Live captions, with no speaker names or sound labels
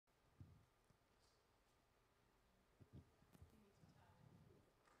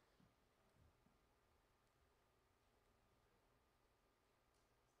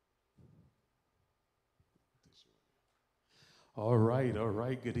All right, all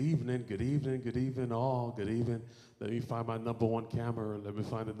right. Good evening, good evening, good evening, all. Good evening. Let me find my number one camera. Let me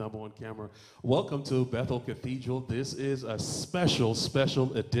find the number one camera. Welcome to Bethel Cathedral. This is a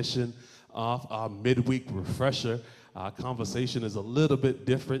special edition of our midweek refresher. Our conversation is a little bit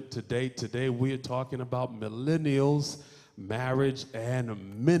different today. Today we are talking about millennials, marriage,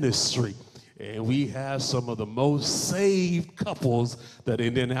 and ministry. And we have some of the most saved couples that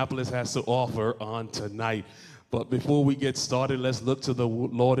Indianapolis has to offer on tonight. But before we get started, let's look to the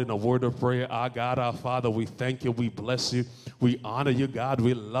Lord in a word of prayer. Our God, our Father, we thank you, we bless you, we honor you, God,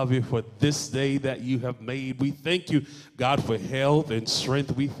 we love you for this day that you have made. We thank you, God, for health and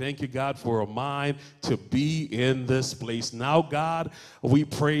strength. We thank you, God, for a mind to be in this place. Now, God, we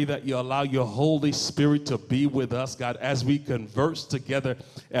pray that you allow your Holy Spirit to be with us, God, as we converse together,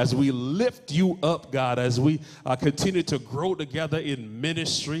 as we lift you up, God, as we continue to grow together in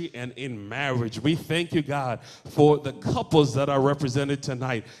ministry and in marriage. We thank you, God, for the couples that are represented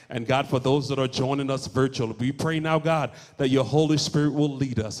tonight, and God, for those that are joining us virtually. We pray now, God, that your Holy Spirit will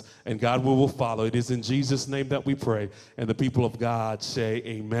lead us, and God, we will follow. It is in Jesus' name that we pray, and the people of God say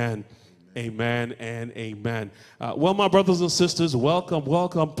amen. Amen and amen. Well, my brothers and sisters, welcome,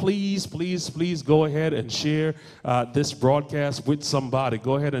 welcome. Please go ahead and share this broadcast with somebody.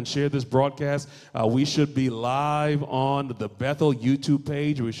 Go ahead and share this broadcast. We should be live on the Bethel YouTube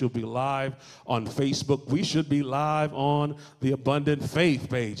page. We should be live on Facebook. We should be live on the Abundant Faith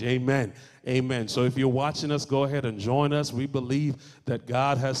page. Amen. Amen. So if you're watching us, go ahead and join us. We believe that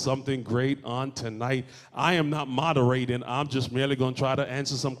God has something great on tonight. I am not moderating. I'm just merely going to try to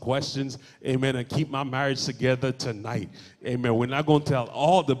answer some questions, amen, and keep my marriage together tonight. Amen. We're not going to tell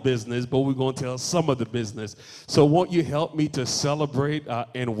all the business, but we're going to tell some of the business. So won't you help me to celebrate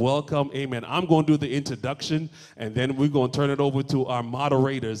and welcome, amen. I'm going to do the introduction, and then we're going to turn it over to our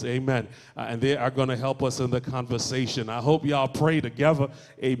moderators, amen, and they are going to help us in the conversation. I hope y'all pray together,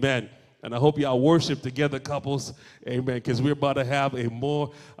 amen. And I hope y'all worship together, couples, amen, because we're about to have a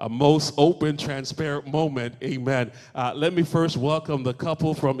most open, transparent moment, amen. Let me first welcome the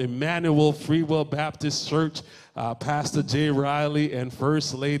couple from Emmanuel Free Will Baptist Church, Pastor Jay Riley and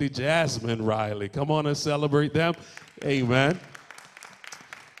First Lady Jasmine Riley. Come on and celebrate them, amen.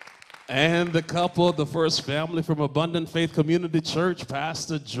 And the couple, the first family from Abundant Faith Community Church,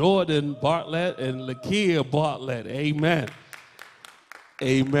 Pastor Jordan Bartlett and Lakia Bartlett, amen.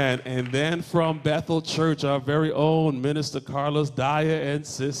 Amen. And then from Bethel Church, our very own Minister Carlos Dyer and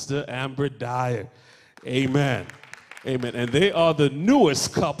Sister Amber Dyer. Amen. Amen. And they are the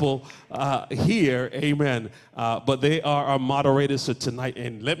newest couple here. Amen. But they are our moderators for tonight.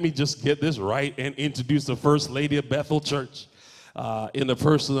 And let me just get this right and introduce the First Lady of Bethel Church in the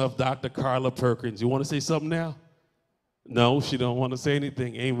person of Dr. Carla Perkins. You want to say something now? No, she don't want to say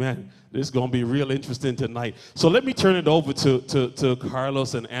anything. Amen. This is going to be real interesting tonight. So let me turn it over to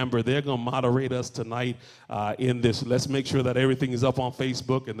Carlos and Amber. They're going to moderate us tonight in this. Let's make sure that everything is up on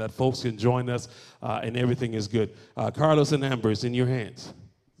Facebook and that folks can join us and everything is good. Carlos and Amber, it's in your hands.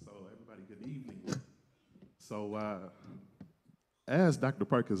 So everybody, good evening. So as Dr.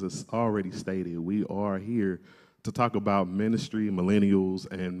 Perkins has already stated, we are here to talk about ministry,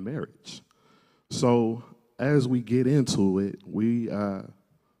 millennials, and marriage. So as we get into it, we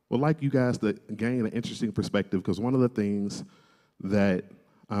would like you guys to gain an interesting perspective, because one of the things that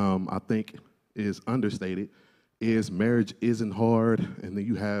I think is understated is marriage isn't hard, and then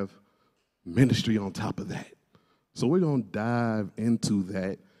you have ministry on top of that. So we're going to dive into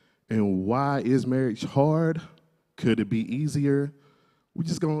that. And why is marriage hard? Could it be easier? We're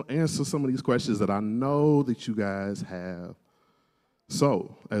just going to answer some of these questions that I know that you guys have.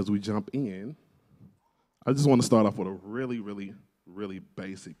 So as we jump in, I just want to start off with a really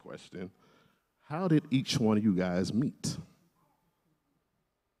basic question. How did each one of you guys meet?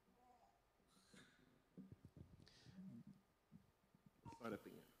 Start at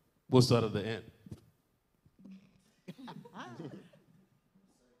the end. We'll start at the end.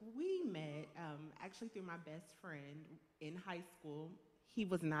 We met actually through my best friend in high school. He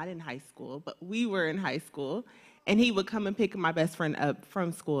was not in high school, but we were in high school. And he would come and pick my best friend up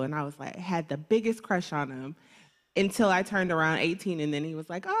from school. And I was like, had the biggest crush on him until I turned around 18. And then he was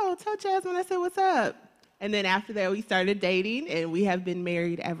like, oh, tell Jasmine. I said, what's up? And then after that, we started dating. And we have been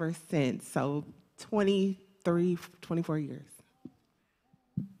married ever since. So 23, 24 years.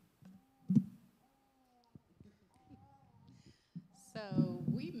 So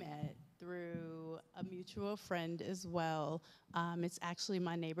we met through a mutual friend as well. It's actually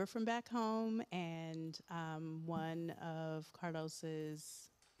my neighbor from back home and one of Carlos's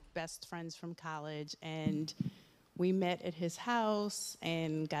best friends from college. And we met at his house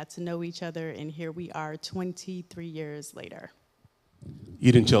and got to know each other. And here we are 23 years later.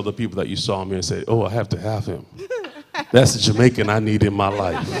 You didn't tell the people that you saw me and say, oh, I have to have him. That's the Jamaican I need in my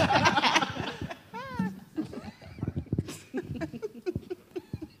life.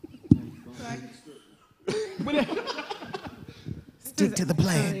 Stick to the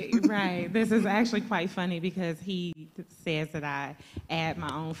plan. Right. This is actually quite funny because he says that I add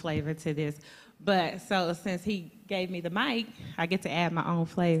my own flavor to this. But so since he gave me the mic, I get to add my own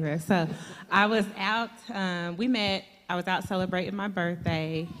flavor. So I was out, I was out celebrating my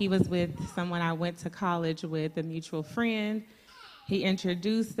birthday. He was with someone I went to college with, a mutual friend. He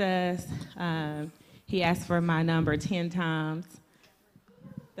introduced us. He asked for my number 10 times.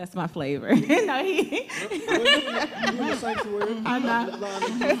 That's my flavor. No,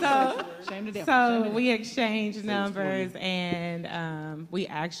 So we exchanged numbers, and we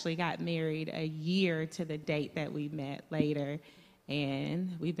actually got married a year to the date that we met later,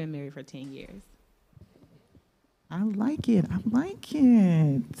 and we've been married for 10 years. I like it. I like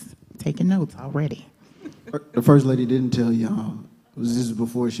it. Taking notes already. The first lady didn't tell y'all. This is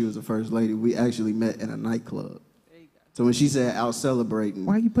before she was the first lady. We actually met in a nightclub. So when she said out celebrating,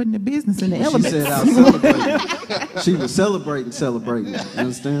 Why are you putting the business in the she elements? said out celebrating. She was celebrating. You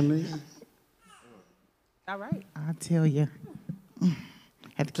understand me? All right. I tell you.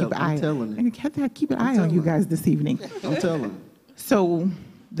 Had to keep an I'm eye. telling you. Had to keep an eye on you guys this evening. I'm telling. So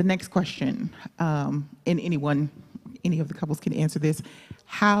the next question, and any of the couples can answer this.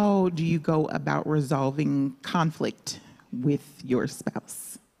 How do you go about resolving conflict with your spouse?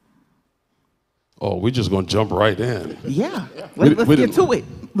 Oh, we're just going to jump right in. Yeah, We let's get to it.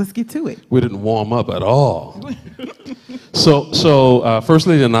 Let's get to it. We didn't warm up at all. So First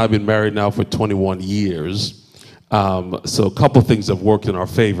Lady and I have been married now for 21 years. So a couple things have worked in our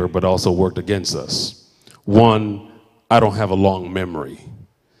favor, but also worked against us. One, I don't have a long memory.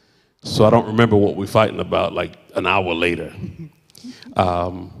 So I don't remember what we're fighting about like an hour later.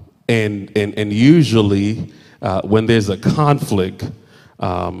 And usually when there's a conflict,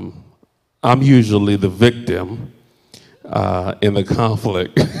 I'm usually the victim in the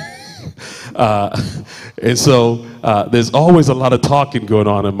conflict. And so there's always a lot of talking going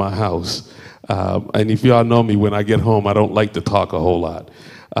on in my house. And if y'all know me, when I get home, I don't like to talk a whole lot.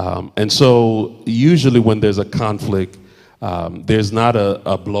 And so usually when there's a conflict, there's not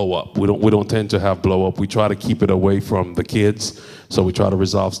a blow up. We don't tend to have blow up. We try to keep it away from the kids. So we try to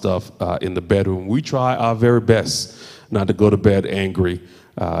resolve stuff in the bedroom. We try our very best not to go to bed angry.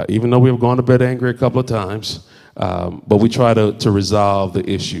 Even though we've gone to bed angry a couple of times, but we try to resolve the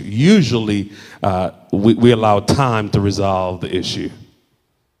issue. Usually, we allow time to resolve the issue.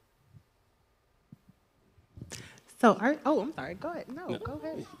 So, I'm sorry. Go ahead. No, go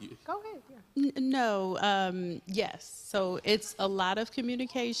ahead. Go ahead. Yeah. No, yes. So it's a lot of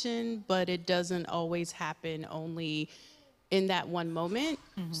communication, but it doesn't always happen only in that one moment.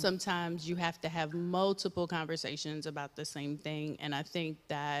 Mm-hmm. Sometimes you have to have multiple conversations about the same thing. And I think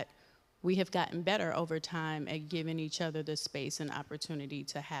that we have gotten better over time at giving each other the space and opportunity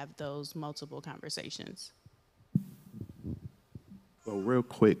to have those multiple conversations. So real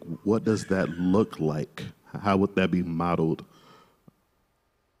quick, what does that look like? How would that be modeled?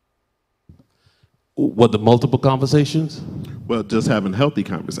 What, the multiple conversations? Well, just having healthy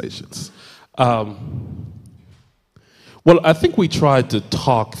conversations. Well, I think we tried to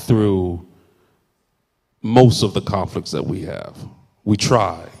talk through most of the conflicts that we have. We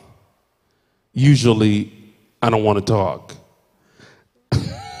try. Usually, I don't want to talk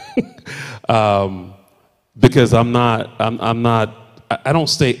because I don't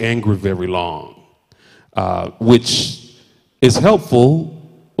stay angry very long, which is helpful,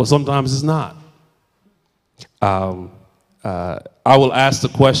 but sometimes it's not. I will ask the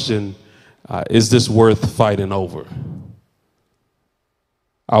question, is this worth fighting over?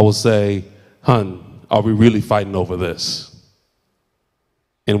 I will say, hun, are we really fighting over this?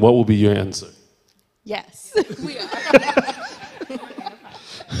 And what will be your answer? Yes, we are.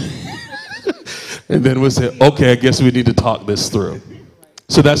 And then we'll say, okay, I guess we need to talk this through.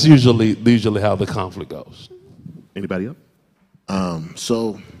 So that's usually how the conflict goes. Anybody else?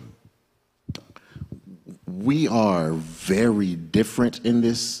 So we are very different in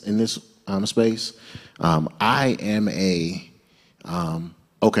this space. I am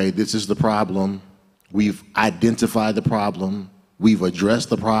okay, this is the problem. We've identified the problem. We've addressed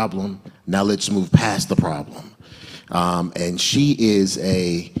the problem. Now let's move past the problem. And she is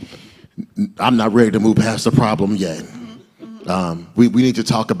I'm not ready to move past the problem yet. We need to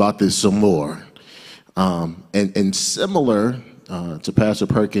talk about this some more. And similar to Pastor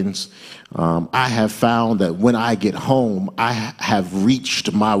Perkins, I have found that when I get home, I have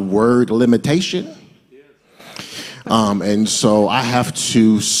reached my word limitation. And so I have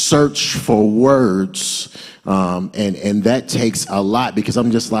to search for words, and that takes a lot because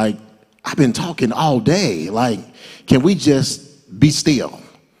I'm just like, I've been talking all day. Like, can we just be still?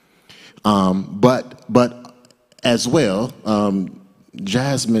 But as well,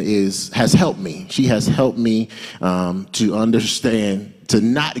 Jasmine has helped me. She has helped me to understand to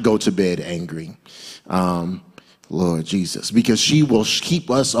not go to bed angry. Lord Jesus, because she will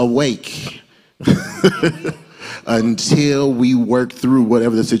keep us awake until we work through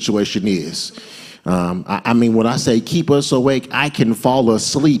whatever the situation is. I mean, when I say keep us awake, I can fall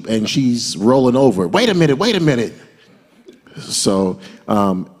asleep and she's rolling over. Wait a minute. So,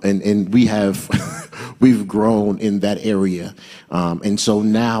 and we have, we've grown in that area. And so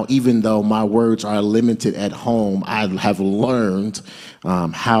now, even though my words are limited at home, I have learned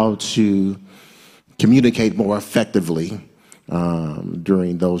how to communicate more effectively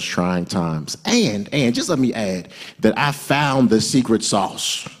during those trying times. And just let me add that I found the secret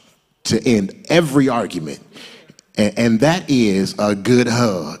sauce to end every argument. And that is a good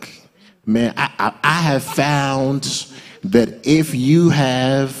hug. Man, I have found that if you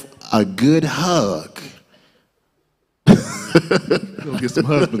have a good hug, Go get some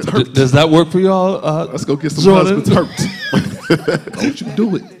husbands hurt. Does that work for y'all? Let's go get some Jordan? husbands hurt. Don't you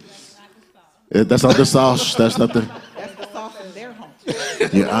do it. that's not the sauce. That's not the. That's the sauce in their home.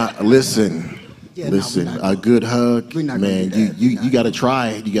 Yeah, listen. Yeah, no, Listen, we're not a good hug, we're not gonna man. do that. You got to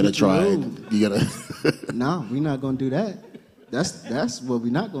try it. You got to try it. No. You got to. No, we're not gonna do that. That's what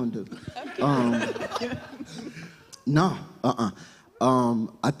we're not gonna do. No,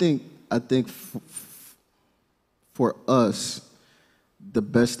 I think for us, the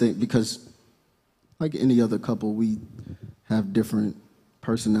best thing, because like any other couple, we have different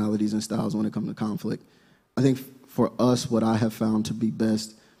personalities and styles when it comes to conflict. I think for us, what I have found to be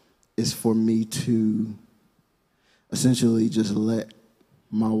best is for me to essentially just let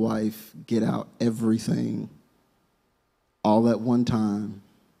my wife get out everything all at one time.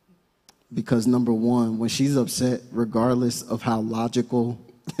 Because number one, when she's upset, regardless of how logical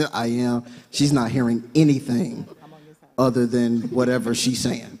I am, she's not hearing anything other than whatever she's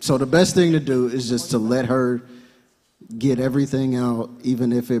saying. So the best thing to do is just to let her get everything out,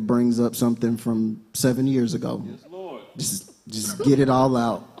 even if it brings up something from 7 years ago. Yes, Lord. Just get it all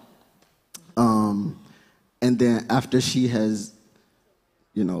out. And then after she has,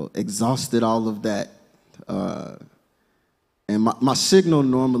 exhausted all of that, and my signal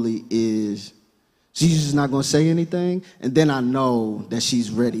normally is she's just not going to say anything, and then I know that she's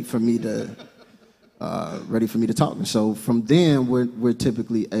ready for me to talk. And so from then, we're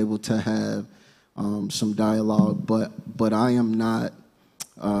typically able to have some dialogue. But I am not.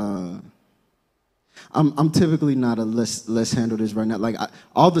 I'm typically not a let's handle this right now. Like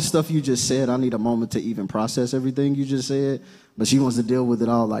all the stuff you just said, I need a moment to even process everything you just said. But she wants to deal with it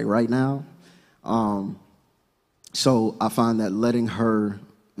all like right now. So I find that letting her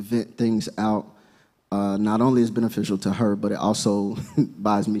vent things out not only is beneficial to her, but it also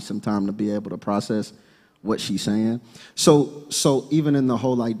buys me some time to be able to process what she's saying. So even in the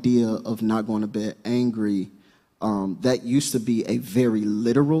whole idea of not going to bed angry, that used to be a very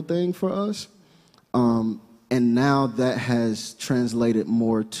literal thing for us. And now that has translated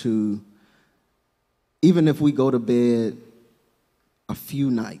more to, even if we go to bed a few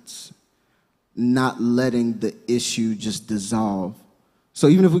nights, not letting the issue just dissolve. So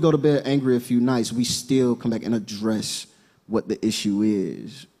even if we go to bed angry a few nights, we still come back and address what the issue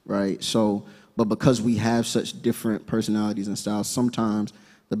is, right? So, but because we have such different personalities and styles, sometimes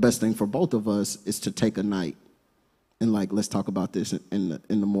the best thing for both of us is to take a night and let's talk about this in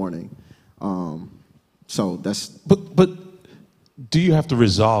the morning. So that's. But do you have to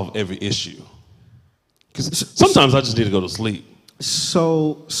resolve every issue? Because sometimes I just need to go to sleep.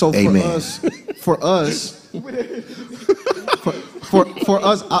 So Amen. for us,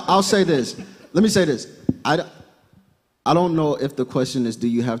 I'll say this. Let me say this. I don't know if the question is, do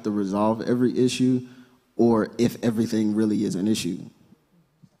you have to resolve every issue, or if everything really is an issue.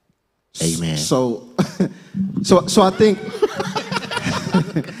 Amen. So I think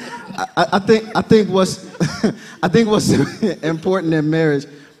I think what's important in marriage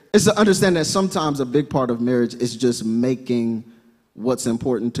is to understand that sometimes a big part of marriage is just making what's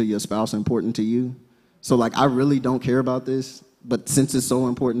important to your spouse important to you. So I really don't care about this, but since it's so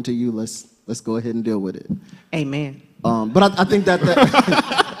important to you, let's go ahead and deal with it. Amen. But I think that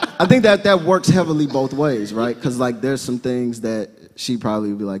I think that works heavily both ways, right? Because there's some things that she probably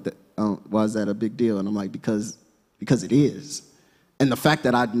would be like, why is that a big deal? And I'm like, because it is. And the fact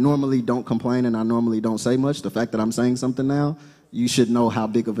that I normally don't complain and I normally don't say much, the fact that I'm saying something now you should know how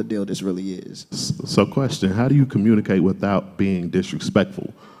big of a deal this really is. So question, how do you communicate without being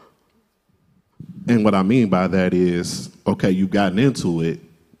disrespectful? And what I mean by that is, okay, you've gotten into it.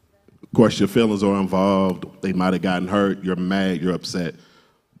 Of course, your feelings are involved. They might have gotten hurt. You're mad. You're upset.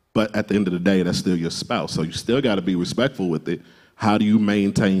 But at the end of the day, that's still your spouse. So you still got to be respectful with it. How do you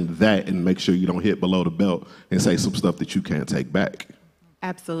maintain that and make sure you don't hit below the belt and say some stuff that you can't take back?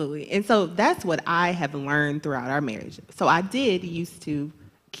 Absolutely. And so that's what I have learned throughout our marriage. So I did used to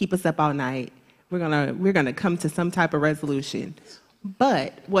keep us up all night. We're gonna come to some type of resolution.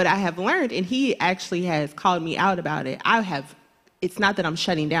 But what I have learned, and he actually has called me out about it, it's not that I'm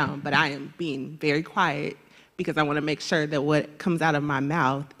shutting down, but I am being very quiet because I want to make sure that what comes out of my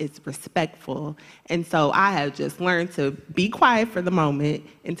mouth is respectful. And so I have just learned to be quiet for the moment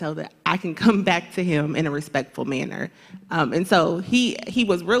until that I can come back to him in a respectful manner. And so he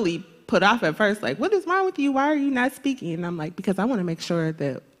was really put off at first, like, what is wrong with you? Why are you not speaking? And I'm like, because I want to make sure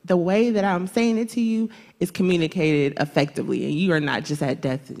that the way that I'm saying it to you is communicated effectively, and you are not just at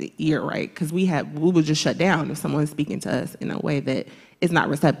death's ear, right? Because we would just shut down if someone's speaking to us in a way that is not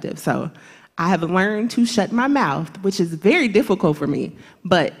receptive. So I have learned to shut my mouth, which is very difficult for me,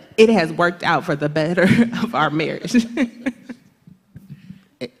 but it has worked out for the better of our marriage.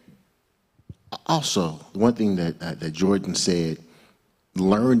 Also, one thing that Jordan said,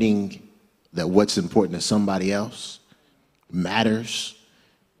 learning that what's important to somebody else matters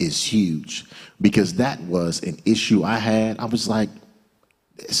is huge, because that was an issue I had. I was like,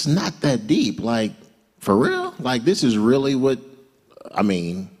 it's not that deep. Like, for real? Like, this is really what, I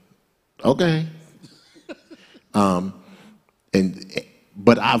mean, okay. But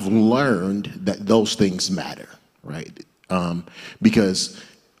I've learned that those things matter, right? Because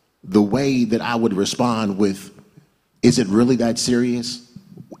the way that I would respond with, is it really that serious,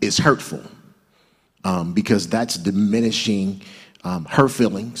 is hurtful, because that's diminishing her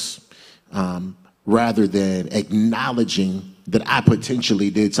feelings, rather than acknowledging that I potentially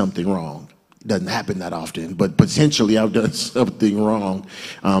did something wrong. It doesn't happen that often, but potentially I've done something wrong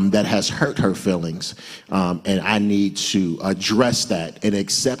that has hurt her feelings, and I need to address that and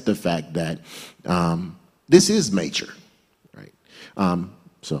accept the fact that this is major, right?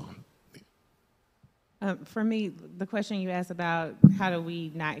 For me, the question you asked about how do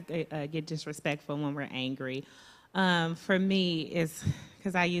we not get disrespectful when we're angry, for me is,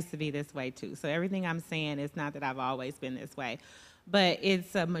 because I used to be this way too, so everything I'm saying is not that I've always been this way, but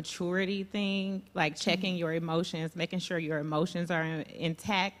it's a maturity thing, like checking your emotions, making sure your emotions are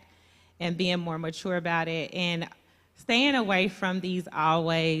intact and being more mature about it, and staying away from these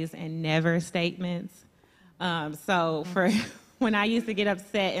always and never statements. So for when I used to get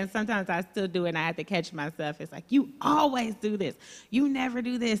upset, and sometimes I still do it, and I have to catch myself, it's like, you always do this, you never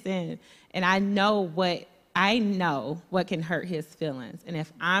do this, and I know what can hurt his feelings. And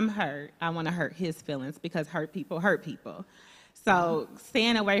if I'm hurt, I want to hurt his feelings, because hurt people hurt people. So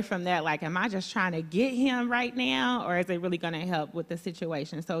staying away from that, like, am I just trying to get him right now, or is it really going to help with the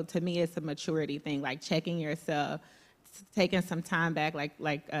situation? So to me, it's a maturity thing, like checking yourself, taking some time back,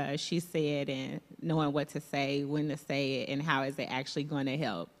 like she said, and knowing what to say, when to say it, and how is it actually going to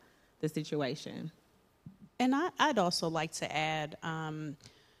help the situation. And I'd also like to add,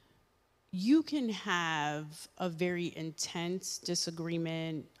 you can have a very intense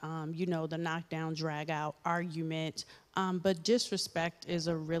disagreement, the knockdown, drag out argument, but disrespect is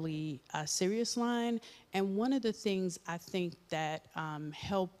a really serious line. And one of the things I think that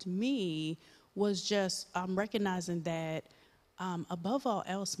helped me was just recognizing that above all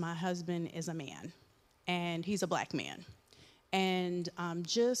else, my husband is a man, and he's a Black man. And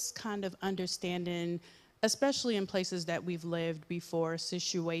just kind of understanding, especially in places that we've lived before,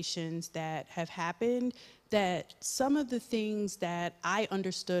 situations that have happened, that some of the things that I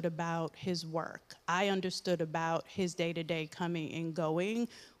understood about his work, I understood about his day-to-day coming and going,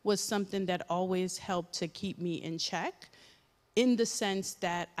 was something that always helped to keep me in check, in the sense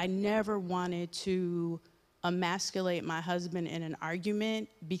that I never wanted to emasculate my husband in an argument,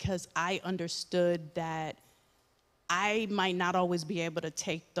 because I understood that I might not always be able to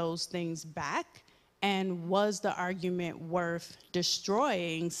take those things back. And was the argument worth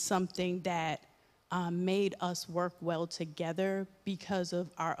destroying something that made us work well together because of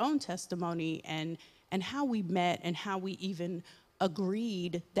our own testimony and how we met and how we even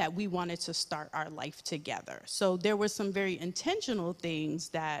agreed that we wanted to start our life together. So there were some very intentional things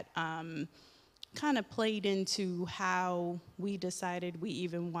that kind of played into how we decided we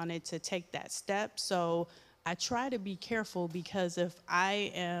even wanted to take that step. So I try to be careful, because if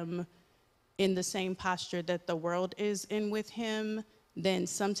I am in the same posture that the world is in with him, then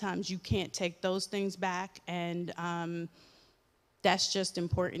sometimes you can't take those things back. And that's just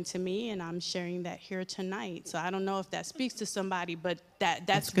important to me, and I'm sharing that here tonight. So I don't know if that speaks to somebody, but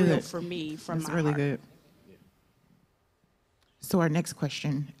that's real good. for me from That's my really heart. good. So our next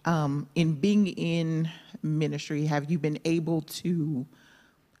question, in being in ministry, have you been able to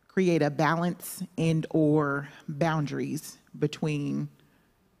create a balance and or boundaries between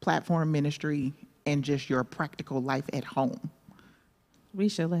platform ministry and just your practical life at home? We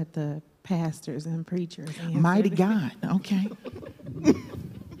should let the pastors and preachers answer. Mighty God, okay.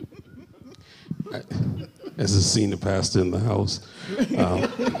 As a senior pastor in the house,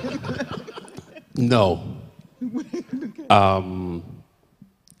 no.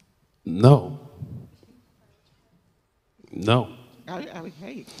 No. No. I would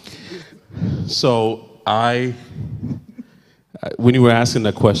hate. So when you were asking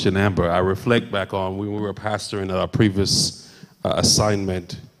that question, Amber, I reflect back on when we were pastoring at our previous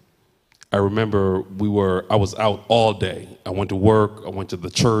assignment. I remember I was out all day. I went to work, I went to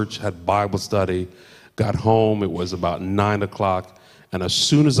the church, had Bible study, got home, it was about 9 o'clock, and as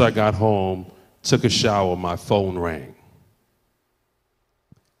soon as I got home, took a shower, my phone rang.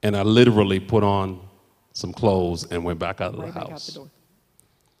 And I literally put on some clothes and went back out of the house.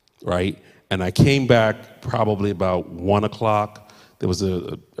 Right? And I came back probably about 1 o'clock. There was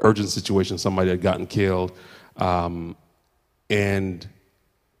an urgent situation, somebody had gotten killed. And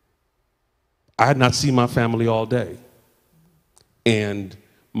I had not seen my family all day. And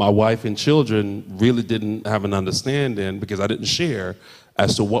my wife and children really didn't have an understanding because I didn't share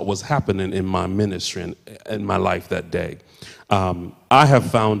as to what was happening in my ministry and in my life that day. I have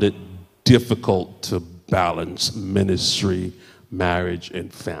found it difficult to balance ministry, marriage,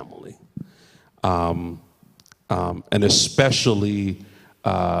 and family. And especially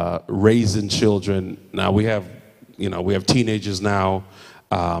raising children. Now we have teenagers now,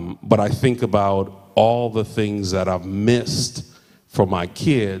 but I think about all the things that I've missed for my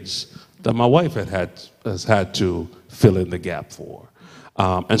kids that my wife has had to fill in the gap for.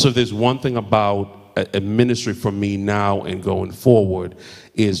 And so if there's one thing about a ministry for me now and going forward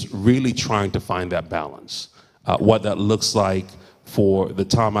is really trying to find that balance. What that looks like for the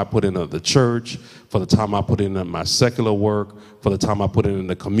time I put in at the church, for the time I put in my secular work, for the time I put in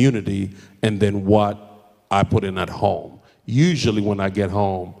the community, and then what I put in at home. Usually when I get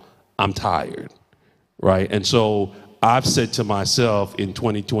home, I'm tired, right? And so I've said to myself in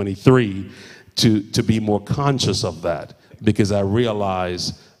 2023 to be more conscious of that, because I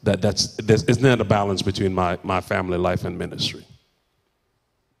realize that there's not a balance between my family life and ministry.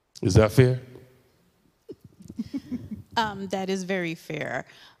 Is that fair? That is very fair.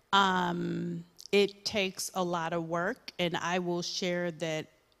 It takes a lot of work, and I will share that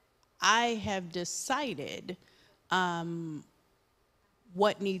I have decided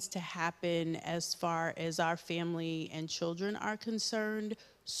what needs to happen as far as our family and children are concerned.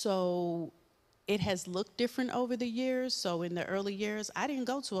 So it has looked different over the years. So in the early years, I didn't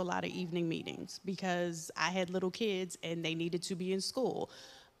go to a lot of evening meetings because I had little kids and they needed to be in school.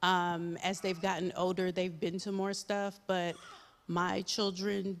 As they've gotten older, they've been to more stuff, but my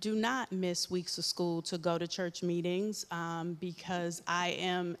children do not miss weeks of school to go to church meetings because I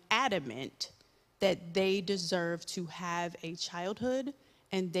am adamant that they deserve to have a childhood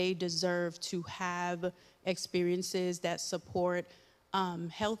and they deserve to have experiences that support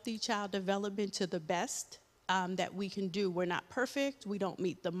healthy child development to the best that we can do. We're not perfect, we don't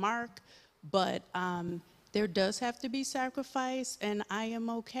meet the mark, but there does have to be sacrifice, and I am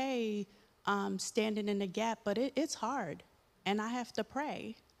okay standing in the gap, but it's hard, and I have to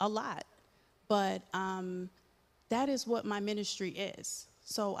pray a lot, but that is what my ministry is.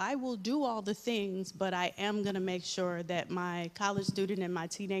 So I will do all the things, but I am gonna make sure that my college student and my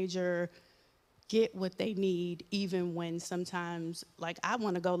teenager get what they need, even when sometimes, like, I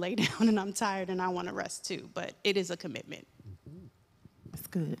wanna go lay down and I'm tired and I wanna rest too, but it is a commitment. That's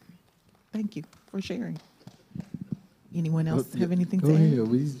good. Thank you for sharing. Anyone else have anything Go to add? ahead.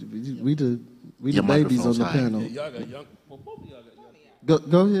 We the Your babies on microphone's the high. panel. Y'all got young. Well, both of y'all got young.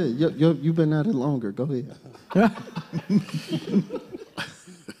 Go ahead. You've been at it longer. Go ahead.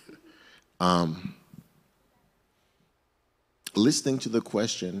 Listening to the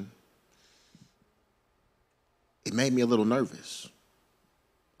question, it made me a little nervous.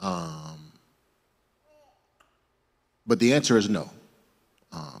 But the answer is no.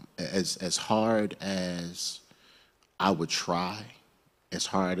 As hard as I would try, as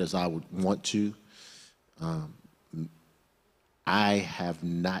hard as I would want to, I have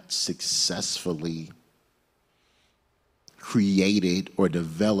not successfully created or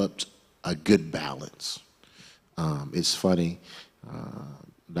developed a good balance. It's funny,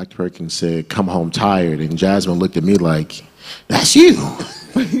 Dr. Perkins said, "Come home tired," and Jasmine looked at me like, "That's you,"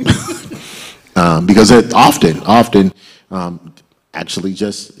 because it often, actually,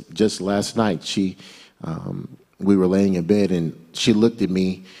 just last night, we were laying in bed, and she looked at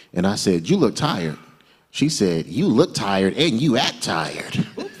me, and I said, "You look tired." She said, "You look tired, and you act tired."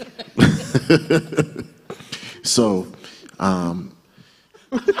 So.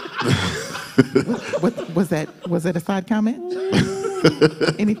 What was that? Was that a side comment?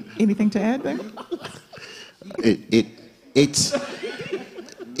 Anything to add there? It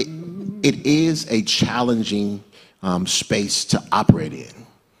is a challenging space to operate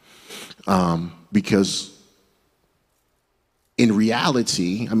in, because in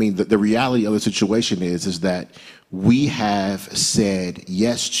reality, I mean, the reality of the situation is that we have said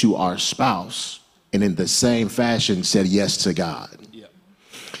yes to our spouse, and in the same fashion said yes to God. Yeah.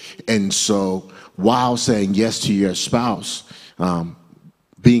 And so while saying yes to your spouse,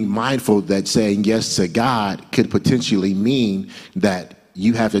 being mindful that saying yes to God could potentially mean that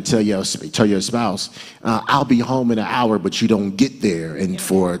you have to tell your spouse, "I'll be home in an hour," but you don't get there, and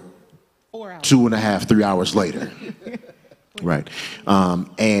for 2.5, 3 hours later. Right.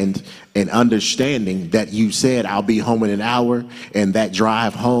 And understanding that you said, "I'll be home in an hour," and that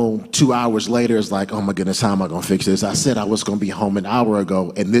drive home 2 hours later is like, "Oh my goodness, how am I going to fix this? I said I was going to be home an hour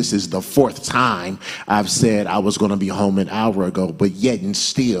ago, and this is the 4th time I've said I was going to be home an hour ago," but yet and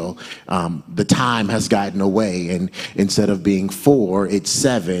still, the time has gotten away, and instead of being 4, it's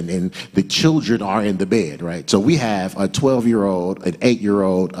 7, and the children are in the bed, right? So we have a 12-year-old, an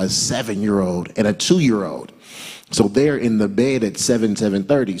 8-year-old, a 7-year-old, and a 2-year-old. So they're in the bed at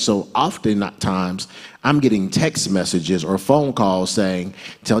 7:30. So oftentimes I'm getting text messages or phone calls saying,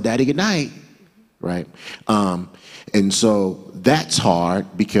 "Tell Daddy good night," right? And so that's hard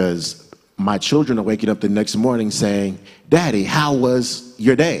because my children are waking up the next morning saying, "Daddy, how was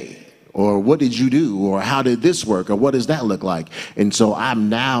your day?" Or "What did you do?" Or "How did this work?" Or "What does that look like?" And so I'm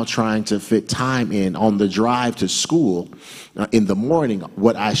now trying to fit time in on the drive to school in the morning,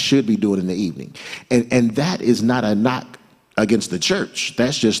 what I should be doing in the evening. And that is not a knock against the church.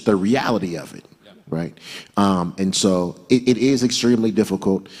 That's just the reality of it, right? And so it is extremely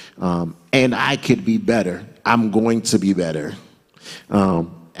difficult, and I could be better. I'm going to be better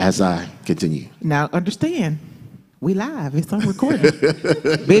as I continue. Now understand, we live. It's on recording.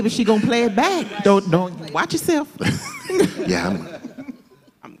 Baby, she gonna play it back. Don't watch yourself. Yeah,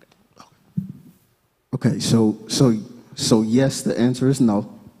 I'm good. Okay, so yes, the answer is no.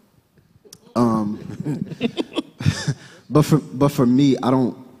 But for me, I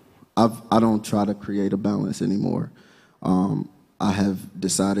don't try to create a balance anymore. I have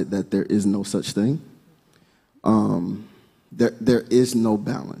decided that there is no such thing. There is no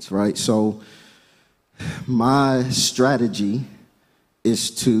balance, right? So my strategy is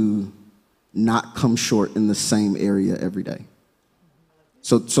to not come short in the same area every day.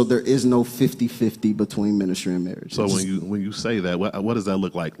 So there is no 50-50 between ministry and marriage. So when you say that, what does that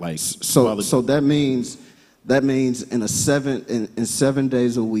look like? So that means in 7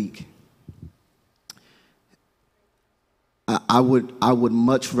 days a week, I would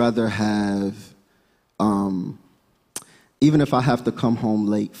much rather have, even if I have to come home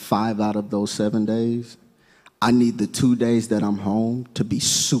late 5 out of those 7 days, I need the 2 days that I'm home to be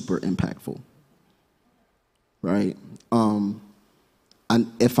super impactful, right? And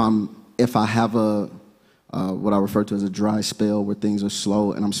if I have what I refer to as a dry spell where things are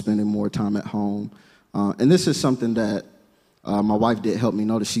slow and I'm spending more time at home, and this is something that my wife did help me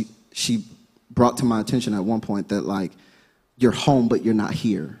notice. She brought to my attention at one point that, like, you're home but you're not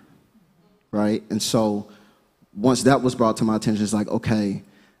here, right? And so once that was brought to my attention, it's like, okay,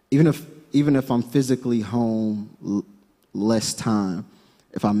 even if I'm physically home less time,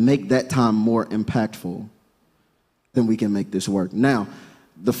 if I make that time more impactful, then we can make this work. Now,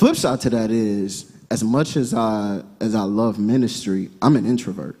 the flip side to that is, as much as I love ministry, I'm an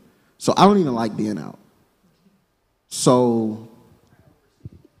introvert. So I don't even like being out. So,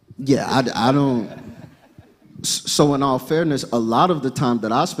 yeah, I don't. So in all fairness, a lot of the time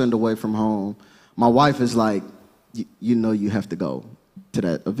that I spend away from home, my wife is like, you know you have to go to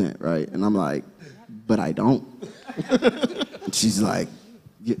that event, right? And I'm like, but I don't. She's like,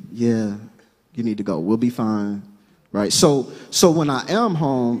 yeah, you need to go. We'll be fine, right? So when I am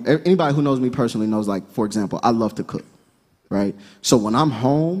home, anybody who knows me personally knows, like, for example, I love to cook, right? So when I'm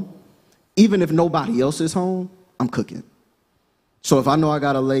home, even if nobody else is home, I'm cooking. So if I know I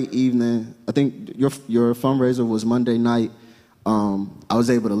got a late evening, I think your fundraiser was Monday night. I was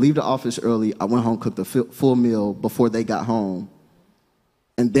able to leave the office early. I went home, cooked a full meal before they got home,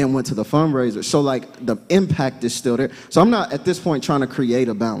 and then went to the fundraiser. So like the impact is still there. So I'm not at this point trying to create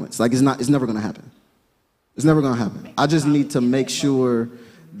a balance. Like it's never gonna happen. It's never gonna happen. I just need to make sure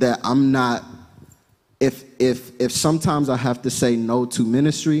that I'm not, if sometimes I have to say no to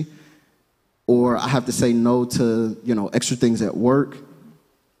ministry, or I have to say no to, extra things at work,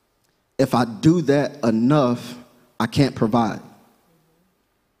 if I do that enough, I can't provide.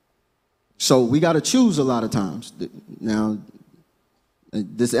 So we got to choose a lot of times. Now,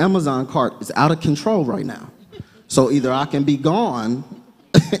 this Amazon cart is out of control right now. So either I can be gone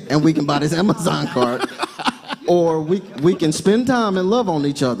and we can buy this Amazon cart, or we can spend time and love on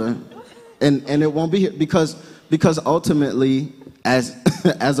each other, and it won't be here. Because ultimately,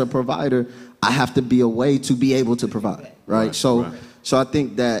 as a provider, I have to be a way to be able to provide, right? So I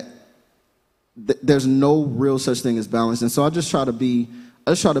think that there's no real such thing as balance. And so I just try to be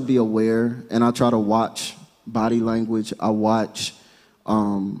aware, and I try to watch body language. I watch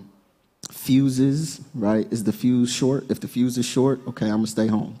fuses, right? Is the fuse short? If the fuse is short, okay, I'm gonna stay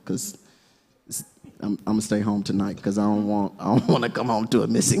home, because I'm gonna stay home tonight, because I don't want to come home to a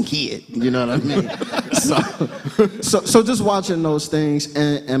missing kid. You know what I mean? so just watching those things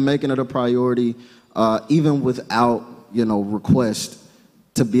and making it a priority, even without request,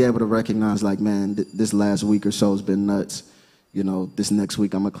 to be able to recognize, like, man, this last week or so has been nuts. This next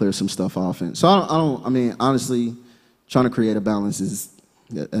week I'm gonna clear some stuff off. And so I mean, honestly, trying to create a balance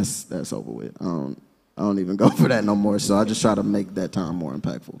that's over with. I don't even go for that no more. So I just try to make that time more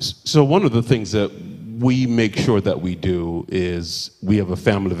impactful. So one of the things that we make sure that we do is we have a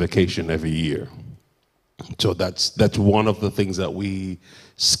family vacation every year. So that's one of the things that we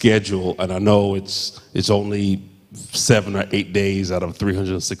schedule. And I know it's only 7 or 8 days out of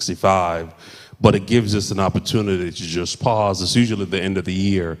 365, but it gives us an opportunity to just pause. It's usually the end of the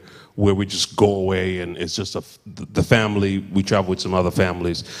year where we just go away, and it's just the family. We travel with some other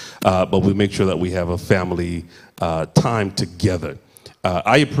families, but we make sure that we have a family time together.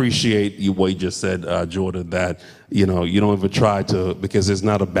 I appreciate what you just said, Jordan, that you don't ever try to, because there's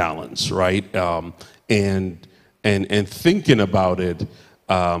not a balance, right? And thinking about it,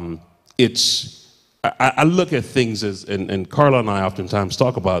 I look at things as, and Carla and I oftentimes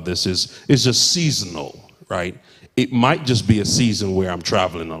talk about this, it's just seasonal, right? It might just be a season where I'm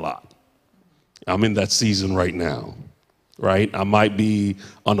traveling a lot. I'm in that season right now, right? I might be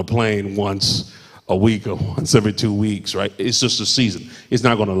on a plane once a week or once every 2 weeks, right? It's just a season. It's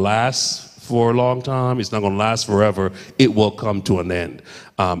not going to last for a long time. It's not going to last forever. It will come to an end.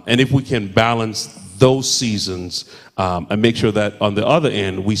 And if we can balance those seasons and make sure that on the other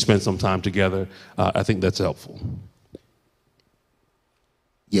end we spend some time together, I think that's helpful.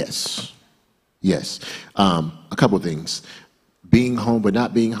 Yes. A couple of things. Being home but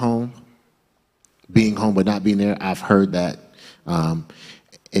not being home. Being home but not being there. I've heard that. And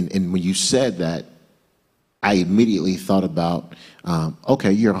when you said that, I immediately thought about,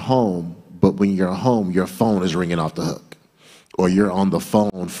 okay, you're home, but when you're home, your phone is ringing off the hook. Or you're on the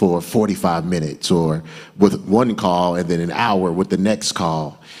phone for 45 minutes, or with one call and then an hour with the next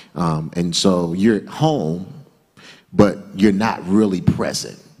call. And so you're home, but you're not really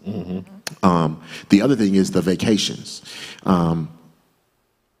present. Mm-hmm. The other thing is the vacations.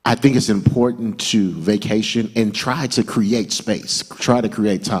 I think it's important to vacation and try to create space, try to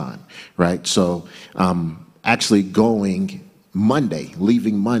create time, right? So actually leaving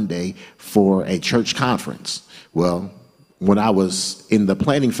Monday for a church conference. Well, when I was in the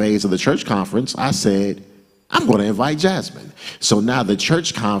planning phase of the church conference, I said, I'm going to invite Jasmine. So now the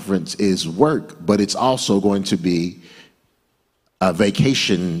church conference is work, but it's also going to be a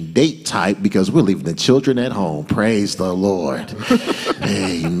vacation date type, because we're leaving the children at home. Praise the Lord.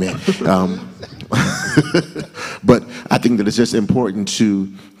 Amen. But I think that it's just important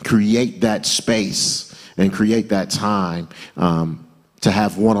to create that space and create that time to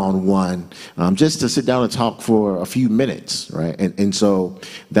have one-on-one, just to sit down and talk for a few minutes, right? And so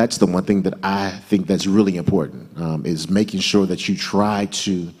that's the one thing that I think that's really important, is making sure that you try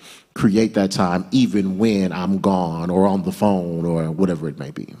to create that time even when I'm gone or on the phone or whatever it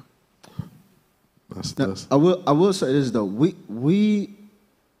may be. I will say this though, we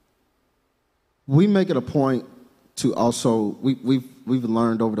make it a point to also, we've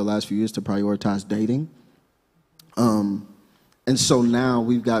learned over the last few years to prioritize dating. And so now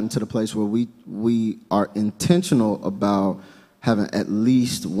we've gotten to the place where we are intentional about having at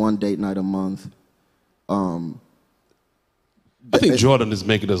least one date night a month. I think Jordan is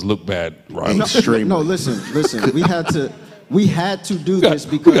making us look bad, right? No, listen. We had to do this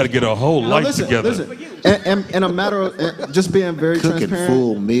because we got to get a whole life together. Listen, and a matter of just being very cooking transparent.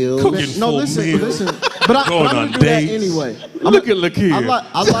 full meals. Listen. But going I'm on gonna do that dates. anyway. Look at here.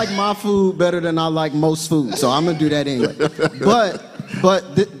 I like my food better than I like most food, so I'm gonna do that anyway.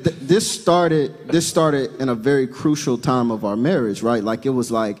 But this started in a very crucial time of our marriage, right? Like it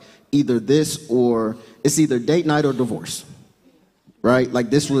was like either this or it's either date night or divorce, right? Like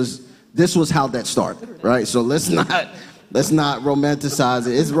this was how that started, right? So let's not romanticize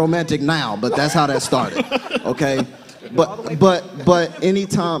it. It's romantic now, but that's how that started, okay? But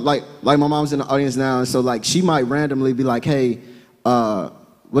anytime, like my mom's in the audience now, and so like she might randomly be like, hey,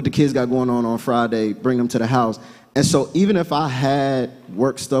 what the kids got going on Friday, bring them to the house. And so even if I had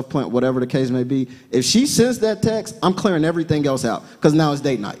work stuff planned, whatever the case may be, if she sends that text, I'm clearing everything else out because now it's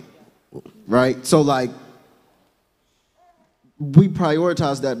date night, right? So like we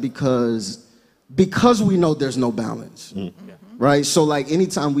prioritize that because we know there's no balance, right? So like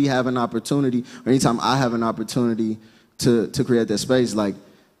anytime we have an opportunity, or anytime I have an opportunity to create that space, like,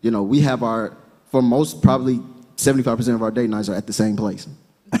 you know, we have for most, probably 75% of our date nights are at the same place.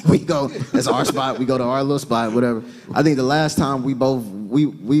 We go, it's our spot, we go to our little spot, whatever. I think the last time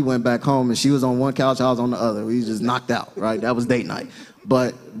we went back home and she was on one couch, I was on the other. We just knocked out, right? That was date night.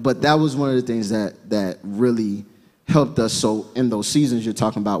 But that was one of the things that really helped us. So in those seasons you're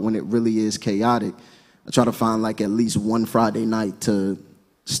talking about when it really is chaotic, I try to find like at least one Friday night to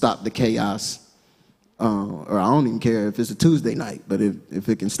stop the chaos. Or I don't even care if it's a Tuesday night, but if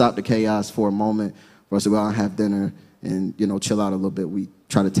it can stop the chaos for a moment for us to go out and have dinner and, you know, chill out a little bit, we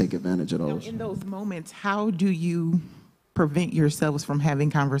try to take advantage of those. In those moments, how do you prevent yourselves from having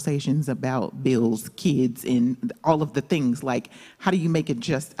conversations about bills, kids, and all of the things? Like, how do you make it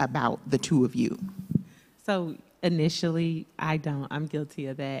just about the two of you? So initially, I don't. I'm guilty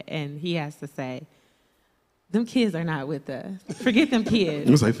of that. And he has to say, them kids are not with us. Forget them kids.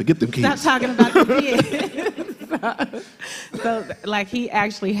 I was like, forget them kids. Stop talking about the kids. so, like, he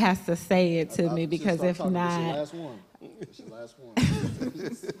actually has to say it to me because if not,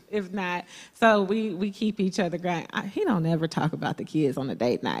 if not, so we keep each other grounded. He don't ever talk about the kids on a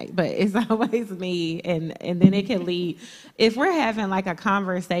date night, but it's always me, and then it can lead. If we're having like a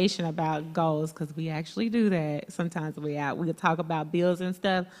conversation about goals, because we actually do that. Sometimes we'll talk about bills and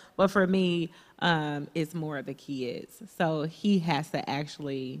stuff, but for me, it's more of the kids. So he has to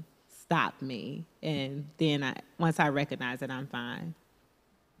actually stop me, and then once I recognize it, I'm fine.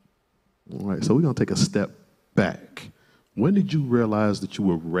 All right, so we're gonna take a step back. When did you realize that you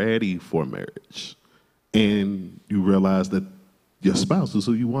were ready for marriage and you realized that your spouse is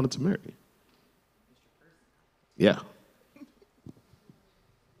who you wanted to marry? Yeah.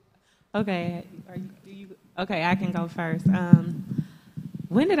 Okay, okay, I can go first.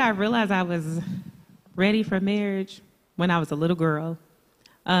 When did I realize I was ready for marriage? When I was a little girl.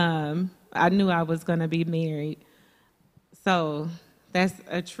 I knew I was going to be married. So that's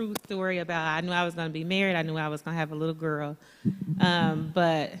a true story about I knew I was going to be married. I knew I was going to have a little girl.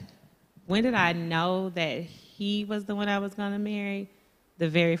 But when did I know that he was the one I was going to marry? The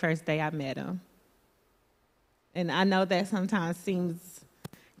very first day I met him. And I know that sometimes seems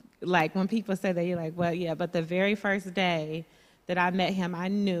like when people say that, you're like, well, yeah, but the very first day that I met him, I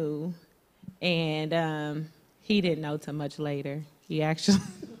knew, and he didn't know till much later. He actually...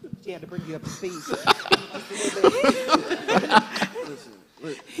 She had to bring you up to speed.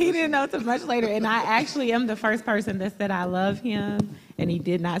 He didn't know till much later, and I actually am the first person that said I love him, and he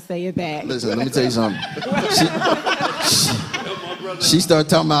did not say it back. Listen, let me tell you something. She started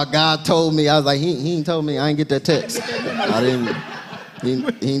talking about God told me. I was like, he ain't told me. I ain't get that text. I didn't. He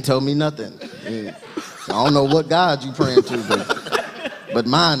ain't told me nothing. I don't know what God you praying to, but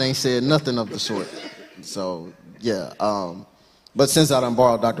mine ain't said nothing of the sort. So yeah. But since I done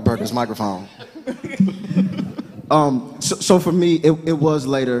borrowed Dr. Perkins' microphone. So for me, it was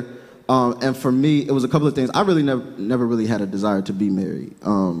later. And for me, it was a couple of things. I really never really had a desire to be married.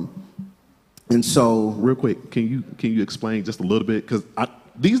 And so, real quick, can you explain just a little bit? Because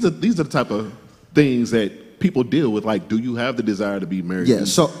these are the type of things that people deal with. Like, do you have the desire to be married? Yeah.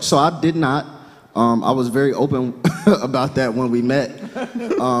 So I did not. I was very open about that when we met.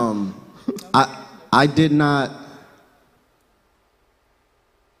 I did not.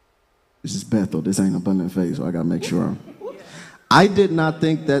 This is Bethel. This ain't Abundant Faith, so I gotta make sure. I did not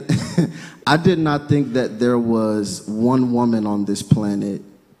think that. I did not think that there was one woman on this planet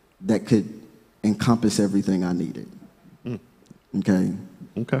that could encompass everything I needed. Okay.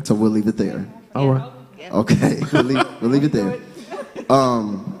 Okay. So we'll leave it there. All right. Okay. We'll leave it there.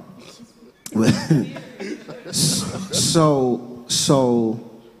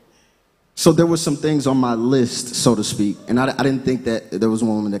 So there were some things on my list, so to speak, and I didn't think that there was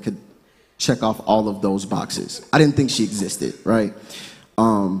one woman that could check off all of those boxes. I didn't think she existed, right?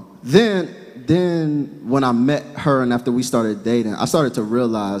 Then then when I met her and after we started dating, I started to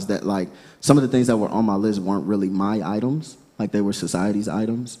realize that like some of the things that were on my list weren't really my items, like they were society's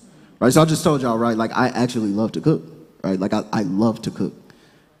items, right? So I just told y'all, right, like I actually love to cook, right? Like I love to cook.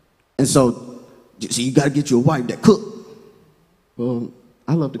 And so you got to get you a wife that cook. Well,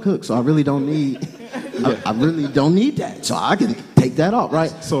 I love to cook, so I really don't need, I really don't need that. So I can take that off, right?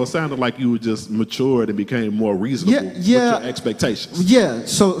 So it sounded like you were just matured and became more reasonable with your expectations. Yeah,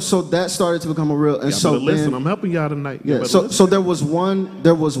 so that started to become a real, and so listen, I'm helping y'all tonight. Yeah, so there was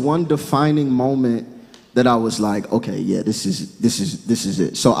one defining moment that I was like, okay, yeah, this is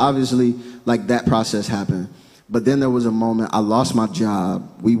it. So obviously, like that process happened, but then there was a moment I lost my job.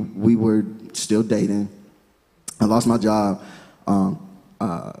 We were still dating. I lost my job.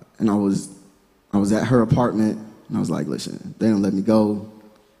 And I was at her apartment, and I was like, listen, they don't let me go.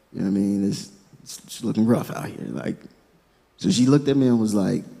 You know what I mean? It's looking rough out here. Like, so she looked at me and was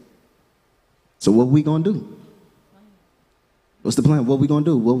like, so what we gonna do? What's the plan? What we gonna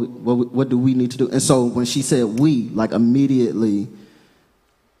do? What do we need to do? And so when she said we, like immediately,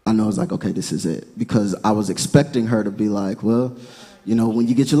 I know I was like, okay, this is it. Because I was expecting her to be like, well, you know, when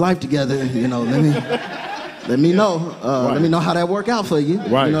you get your life together, you know, let me know. Right. Let me know how that work out for you.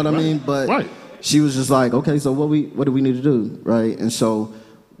 Right. You know what I mean? But she was just like, okay, so what do we need to do, right? And so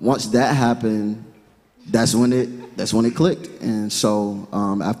once that happened, that's when it clicked. And so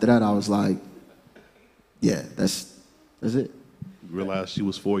after that, I was like, yeah, that's it. You realized she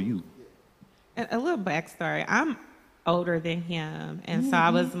was for you. A little backstory. I'm older than him, and so I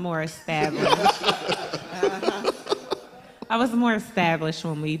was more established. I was more established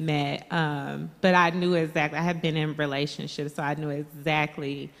when we met, but I knew exactly, I had been in relationships, so I knew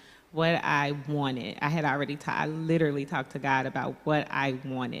exactly what I wanted. I had already I literally talked to God about what I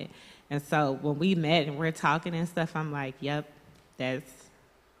wanted. And so when we met and we're talking and stuff, I'm like, yep, that's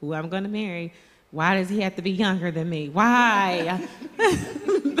who I'm going to marry. Why does he have to be younger than me? Why?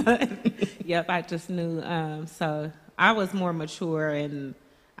 But, yep, I just knew. So I was more mature, and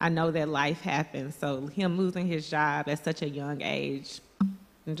I know that life happens. So him losing his job at such a young age,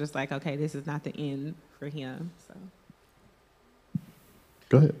 I'm just like, okay, this is not the end for him. So.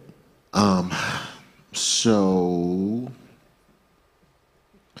 Go ahead.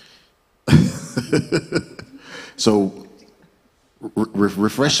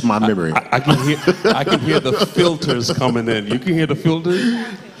 Refresh my memory. I can hear the filters coming in. You can hear the filters?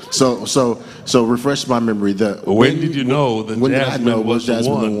 So refresh my memory. When did you know that Jasmine was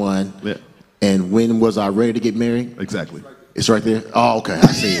the one? Yeah. And when was I ready to get married? Exactly. It's right there? Oh, okay. I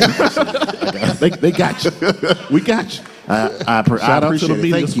see it. They got you. We got you. I appreciate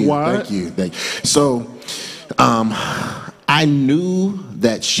it. Thank you. So I knew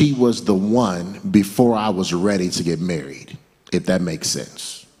that she was the one before I was ready to get married, if that makes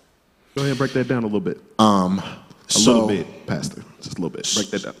sense. Go ahead and break that down a little bit. A little bit, Pastor. Just a little bit. Break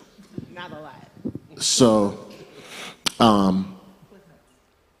that down. Not a lot. So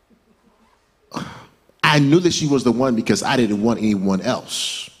I knew that she was the one because I didn't want anyone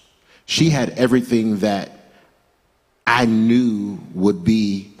else. She had everything that I knew would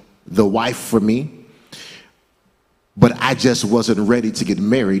be the wife for me, but I just wasn't ready to get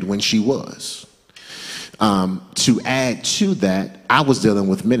married when she was. To add to that, I was dealing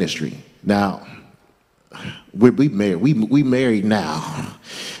with ministry. Now, we married. We married now.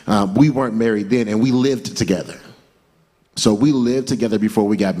 We weren't married then, and we lived together. So we lived together before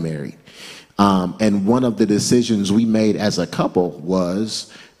we got married. And one of the decisions we made as a couple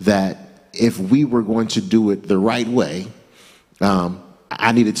was that if we were going to do it the right way,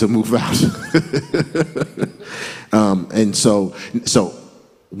 I needed to move out. And so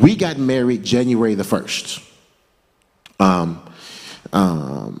we got married January the 1st.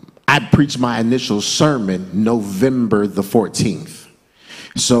 I preached my initial sermon November the 14th.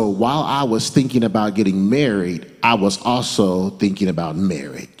 So while I was thinking about getting married, I was also thinking about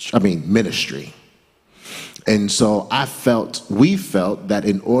ministry. And so we felt that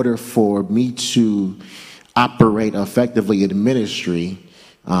in order for me to operate effectively in ministry,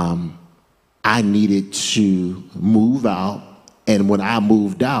 I needed to move out. And when I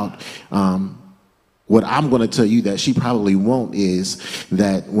moved out, what I'm going to tell you that she probably won't is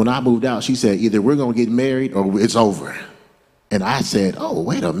that when I moved out, she said, either we're going to get married or it's over. And I said, oh,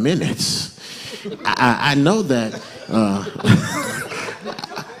 wait a minute. I know that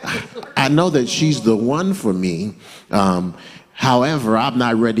I know that she's the one for me. However, I'm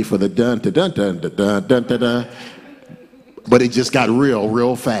not ready for the dun dun dun dun dun dun dun dun. But it just got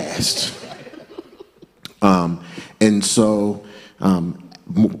real fast. And so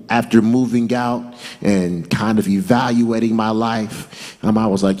after moving out and kind of evaluating my life, I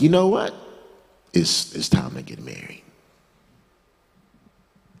was like, you know what? it's time to get married?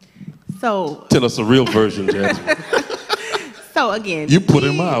 So, Tell us a real version, Jasmine. so again, You put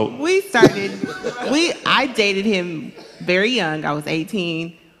him out. I dated him very young. I was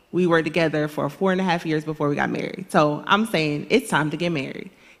 18. We were together for 4.5 years before we got married. So I'm saying it's time to get married.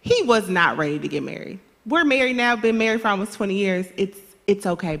 He was not ready to get married. We're married now, been married for almost 20 years. It's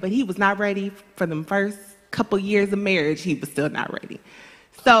okay, but he was not ready for the first couple years of marriage. He was still not ready.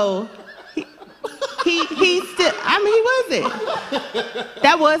 So he still, he wasn't.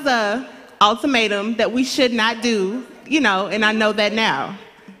 That was a ultimatum that we should not do, and I know that now.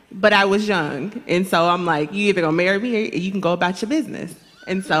 But I was young, and so I'm like, you either gonna marry me or you can go about your business.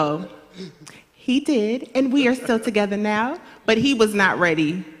 And so he did, and we are still together now, but he was not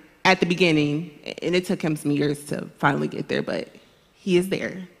ready at the beginning, and it took him some years to finally get there, but he is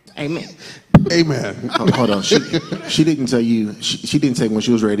there. Amen. Amen. Hold on. She didn't tell you, she didn't say when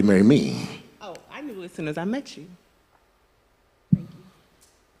she was ready to marry me. Oh, I knew as soon as I met you.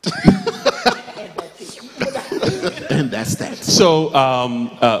 And that's that. So,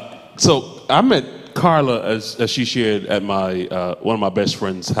 so I met Carla, as she shared, at my one of my best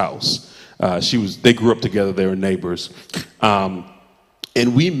friend's house. They grew up together. They were neighbors, and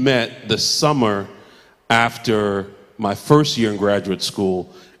we met the summer after my first year in graduate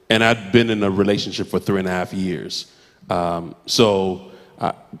school, and I'd been in a relationship for 3.5 years. So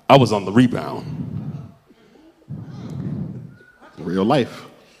I was on the rebound. Real life.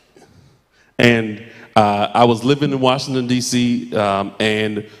 And I was living in Washington, D.C.,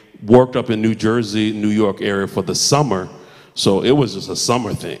 and worked up in New Jersey, New York area for the summer. So it was just a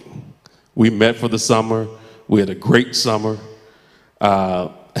summer thing. We met for the summer. We had a great summer,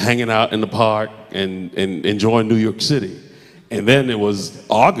 hanging out in the park and enjoying New York City. And then it was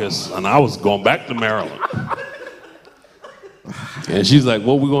August, and I was going back to Maryland. And she's like,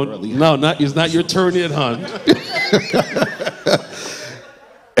 "What we going to do?" No, it's not your turn yet, hon.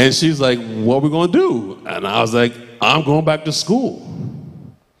 And she's like, "What we going to do?" And I was like, "I'm going back to school."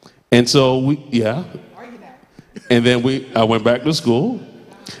 And so and then I went back to school,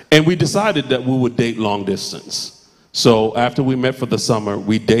 and we decided that we would date long distance. So after we met for the summer,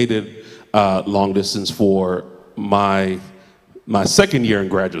 we dated long distance for my second year in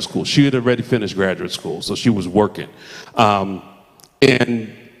graduate school. She had already finished graduate school, so she was working.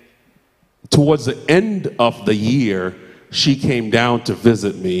 And towards the end of the year, she came down to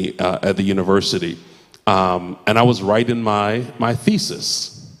visit me at the university, and I was writing my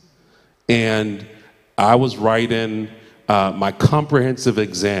thesis. And I was writing my comprehensive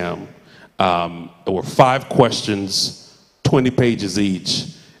exam. There were 5 questions, 20 pages each,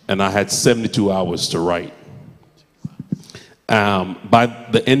 and I had 72 hours to write. By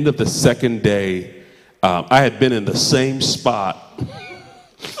the end of the second day, I had been in the same spot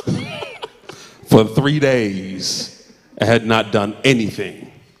for 3 days. I had not done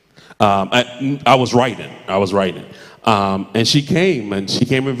anything. I was writing. And she came and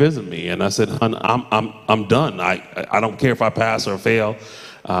visited me, and I said, "Hon, I'm done. I don't care if I pass or fail."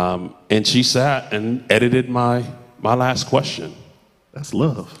 And she sat and edited my last question. That's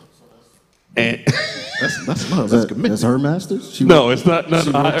love. And that's love. That's commitment. That's her master's? no, it's not. No,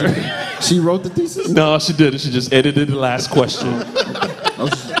 She wrote the thesis? no, she didn't. She just edited the last question.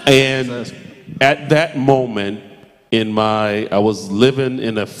 And at that moment, I was living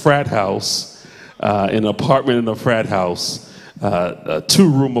in a frat house, an apartment in a frat house, a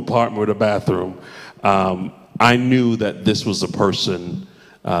 2-room apartment with a bathroom. I knew that this was a person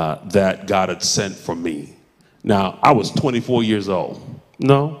that God had sent for me. Now, I was 24 years old.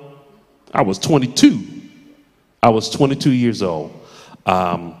 No, I was 22. I was 22 years old.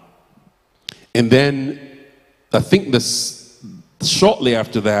 And then I think shortly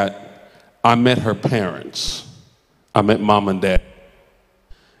after that, I met her parents. I met mom and dad.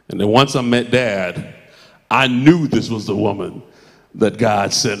 And then once I met dad, I knew this was the woman that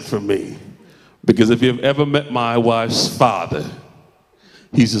God sent for me. Because if you've ever met my wife's father,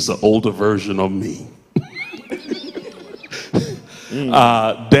 he's just an older version of me.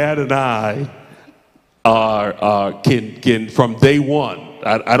 Dad and I can from day one.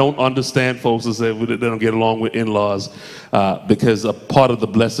 I don't understand folks that say they don't get along with in-laws, because a part of the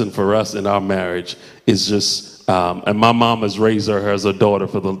blessing for us in our marriage is just, and my mom has raised her as a daughter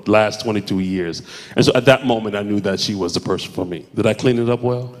for the last 22 years. And so at that moment, I knew that she was the person for me. Did I clean it up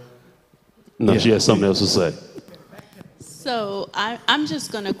well? No, yeah. She has something else to say. So I'm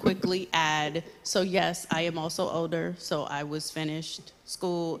just going to quickly add, so yes, I am also older, so I was finished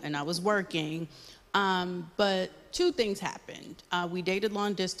school and I was working, but 2 things happened. We dated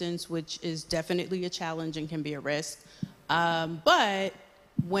long distance, which is definitely a challenge and can be a risk, but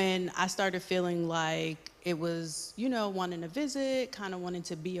when I started feeling like it was, you know, wanting to visit, kind of wanting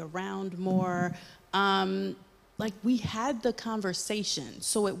to be around more, like we had the conversation.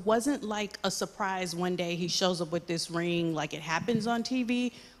 So it wasn't like a surprise one day he shows up with this ring like it happens on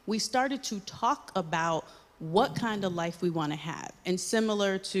TV. We started to talk about what kind of life we want to have. And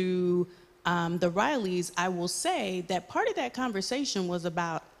similar to the Rileys, I will say that part of that conversation was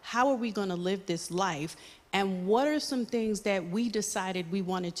about how are we going to live this life, and what are some things that we decided we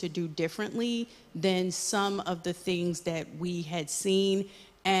wanted to do differently than some of the things that we had seen.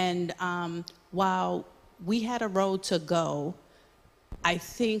 And while we had a road to go, I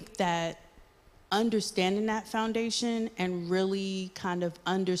think that understanding that foundation and really kind of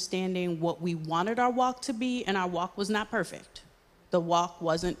understanding what we wanted our walk to be, and our walk was not perfect. The walk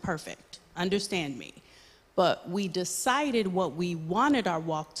wasn't perfect, understand me. But we decided what we wanted our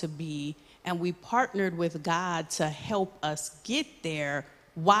walk to be, and we partnered with God to help us get there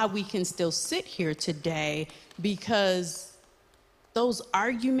while we can still sit here today, because those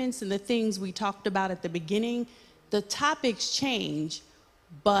arguments and the things we talked about at the beginning, the topics change,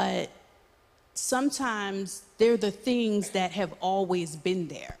 but sometimes they're the things that have always been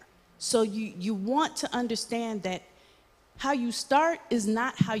there. So you want to understand that how you start is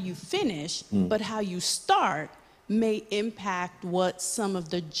not how you finish, but how you start may impact what some of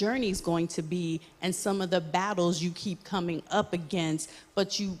the journey's going to be and some of the battles you keep coming up against.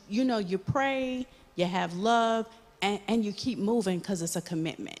 But you know, you pray, you have love, and you keep moving because it's a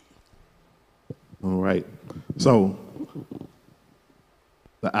commitment. All right. So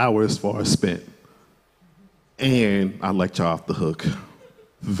the hour is far spent, and I let y'all off the hook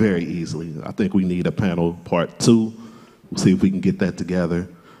very easily. I think we need a panel part 2. We'll see if we can get that together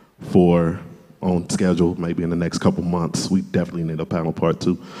on schedule, maybe in the next couple months. We definitely need a panel part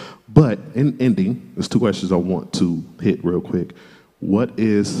 2. But in ending, there's 2 questions I want to hit real quick. What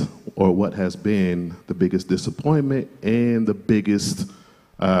is or what has been the biggest disappointment and the biggest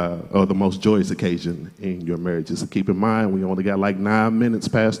or the most joyous occasion in your marriages? So keep in mind, we only got like 9 minutes,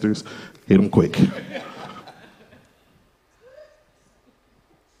 pastors. Hit them quick.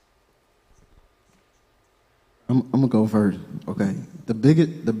 I'm gonna go first. Okay. The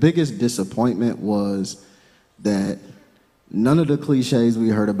biggest disappointment was that none of the cliches we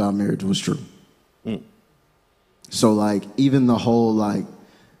heard about marriage was true. So like even the whole like,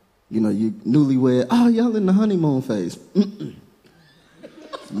 you know, you newlywed, oh y'all in the honeymoon phase.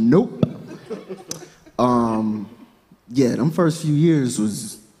 Nope. Yeah, them first few years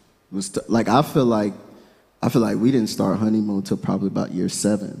was like I feel like we didn't start honeymoon till probably about year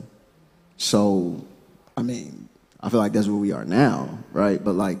 7. So I mean, I feel like that's where we are now, right?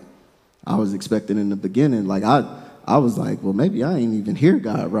 But like, I was expecting in the beginning, like I was like, well, maybe I ain't even hear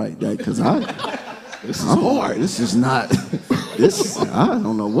God right, because this is hard. This is not. This I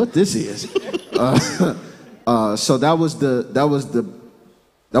don't know what this is. So that was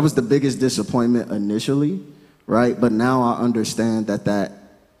the biggest disappointment initially, right? But now I understand that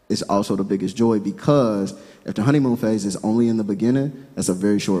is also the biggest joy, because if the honeymoon phase is only in the beginning, that's a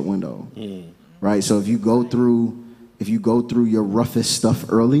very short window. Right, so if you go through your roughest stuff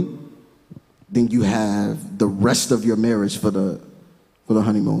early, then you have the rest of your marriage for the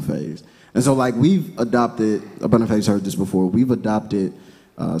honeymoon phase. And so, like, we've adopted. A bunch of folks heard this before. We've adopted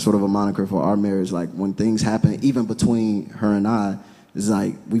sort of a moniker for our marriage. Like when things happen, even between her and I, it's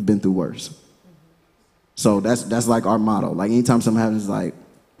like we've been through worse. So that's like our motto. Like anytime something happens, it's like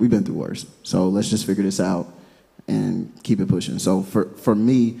we've been through worse. So let's just figure this out and keep it pushing. So for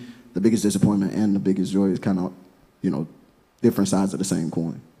me, the biggest disappointment and the biggest joy is kind of, you know, different sides of the same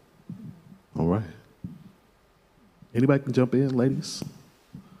coin. All right. Anybody can jump in, ladies?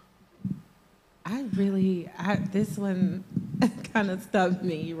 This one kind of stumped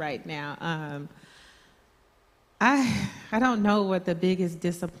me right now. I don't know what the biggest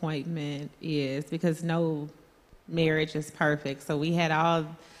disappointment is, because no marriage is perfect. So we had all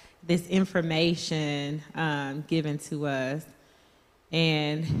this information given to us,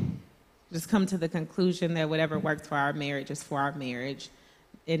 and just come to the conclusion that whatever works for our marriage is for our marriage,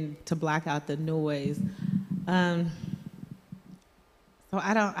 and to block out the noise. So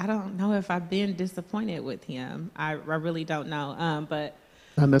I don't know if I've been disappointed with him. I really don't know. But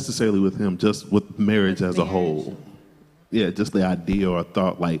not necessarily with him, just with marriage as a whole. Yeah, just the idea or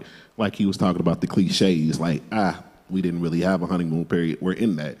thought, like he was talking about the cliches, like we didn't really have a honeymoon period. We're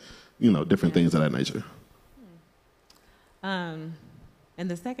in that, you know, different things of that nature. And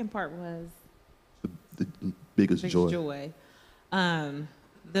the second part was the biggest joy.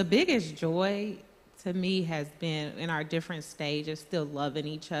 The biggest joy to me has been in our different stages, still loving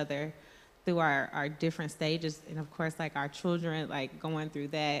each other through our different stages, and of course, like our children, like going through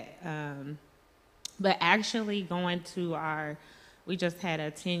that. But actually going to we just had a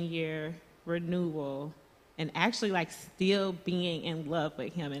 10-year renewal, and actually like still being in love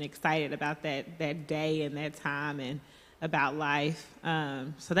with him and excited about that day and that time and about life.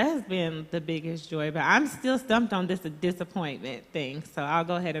 So that has been the biggest joy, but I'm still stumped on this disappointment thing. So I'll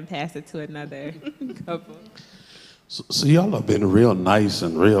go ahead and pass it to another couple. So y'all have been real nice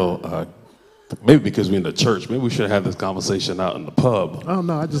and real, maybe because we're in the church, maybe we should have this conversation out in the pub. Oh,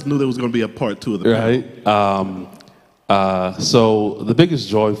 no, I just knew there was going to be a part 2 of the Right. So the biggest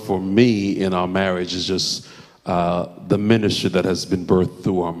joy for me in our marriage is just the ministry that has been birthed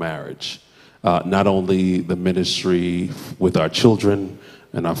through our marriage. Not only the ministry with our children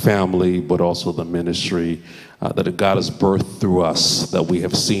and our family, but also the ministry that God has birthed through us, that we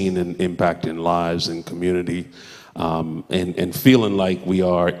have seen and impacting lives and community, and feeling like we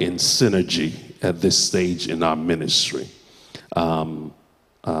are in synergy at this stage in our ministry.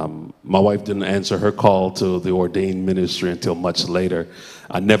 My wife didn't answer her call to the ordained ministry until much later.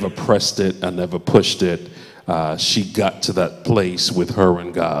 I never pressed it. I never pushed it. She got to that place with her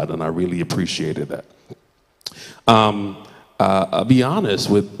and God, and I really appreciated that. I'll be honest,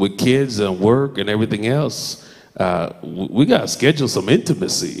 with kids and work and everything else, we got to schedule some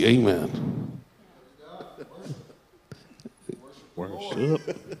intimacy. Amen. Worship.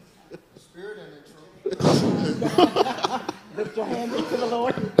 Lift your hand to the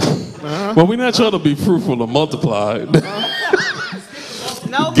Lord. Well, we're not trying to be fruitful or multiply.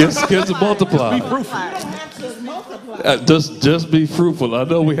 No, Get kids to multiply. Just be fruitful. I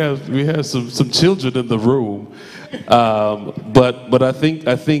know we have some children in the room, but I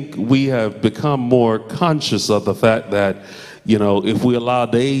think we have become more conscious of the fact that, you know, if we allow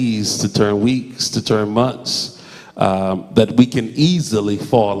days to turn weeks to turn months, that we can easily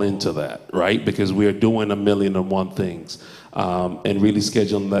fall into that, right? Because we are doing 1,000,001 things, and really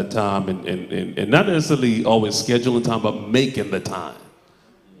scheduling that time, and not necessarily always scheduling time, but making the time,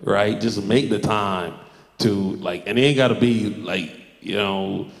 right? Just make the time to, like, and it ain't got to be like, you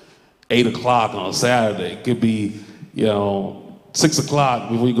know, 8 o'clock on a Saturday. It could be, you know, 6 o'clock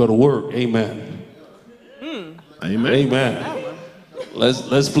before you go to work. Amen. Amen. Amen.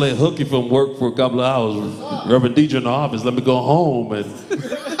 Let's play hooky from work for a couple of hours. Reverend Deidre in the office, let me go home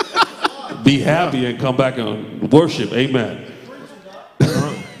and be happy and come back and worship. Amen.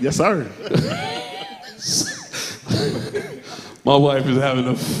 Yes, sir. My wife is having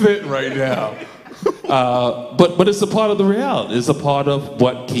a fit right now. But it's a part of the reality. It's a part of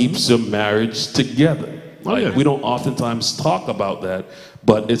what keeps your marriage together. Oh, yeah. We don't oftentimes talk about that,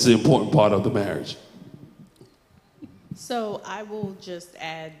 but it's an important part of the marriage. So I will just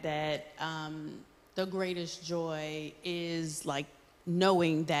add that the greatest joy is like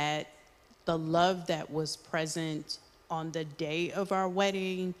knowing that the love that was present on the day of our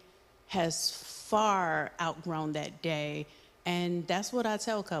wedding has far outgrown that day. And that's what I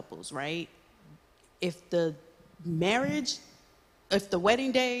tell couples, right? If the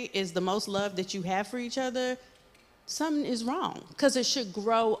wedding day is the most love that you have for each other, something is wrong, because it should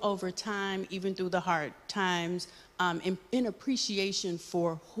grow over time, even through the hard times, in appreciation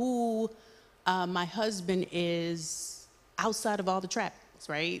for who my husband is outside of all the trappings,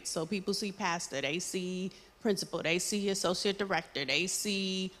 right? So people see pastor, they see principal, they see associate director, they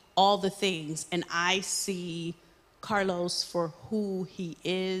see all the things, and I see Carlos for who he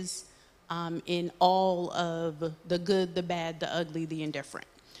is, in all of the good, the bad, the ugly, the indifferent.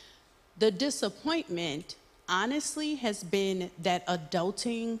 The disappointment, honestly, has been that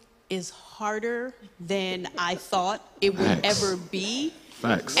adulting is harder than I thought it would ever be.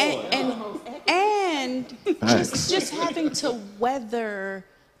 Facts. And just having to weather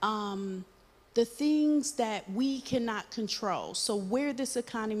the things that we cannot control. So where this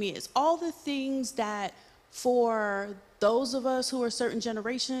economy is, all the things that for those of us who are certain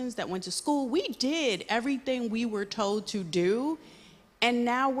generations that went to school, we did everything we were told to do. And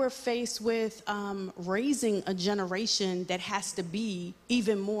now we're faced with raising a generation that has to be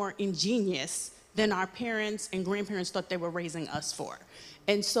even more ingenious than our parents and grandparents thought they were raising us for.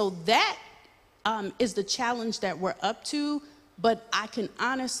 And so that is the challenge that we're up to. But I can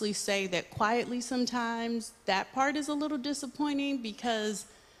honestly say that quietly sometimes that part is a little disappointing, because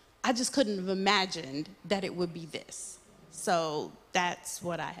I just couldn't have imagined that it would be this. So that's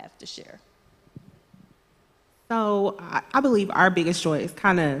what I have to share. So I believe our biggest joy is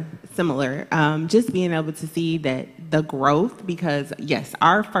kind of similar. Just being able to see that the growth, because yes,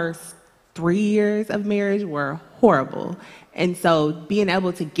 our first 3 years of marriage were horrible. And so being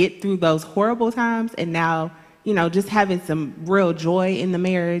able to get through those horrible times and now you know, just having some real joy in the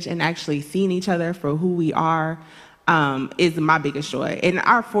marriage and actually seeing each other for who we are is my biggest joy. And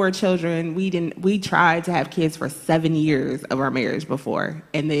our 4 children, we tried to have kids for 7 years of our marriage before,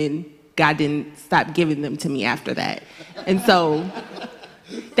 and then God didn't stop giving them to me after that. And so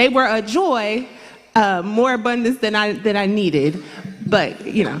they were a joy, more abundance than I needed, but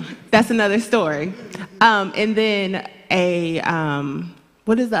you know, that's another story. And then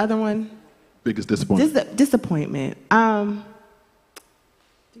what is the other one? Biggest disappointment. Disappointment.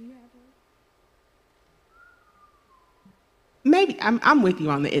 Maybe I'm with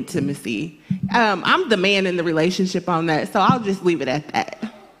you on the intimacy. I'm the man in the relationship on that, so I'll just leave it at that.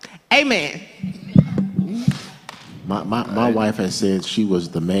 Amen. My wife has said she was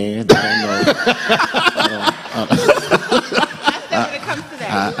the man.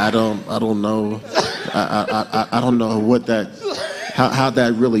 I don't know. I don't know what how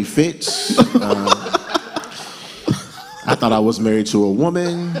that really fits. I thought I was married to a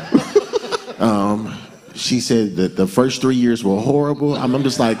woman. She said that the first 3 years were horrible. I'm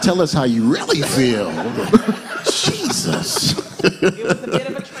just like, tell us how you really feel. Jesus. It was a bit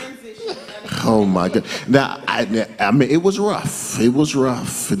of a transition. Oh my God! Now, I mean, it was rough. It was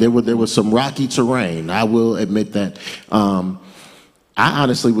rough. There was some rocky terrain. I will admit that. I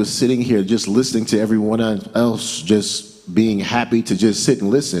honestly was sitting here just listening to everyone else, just being happy to just sit and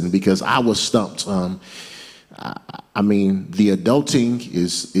listen because I was stumped. I mean, the adulting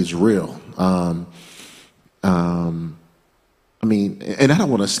is real. I mean, and I don't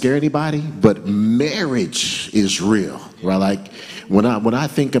want to scare anybody, but marriage is real, right? Like when I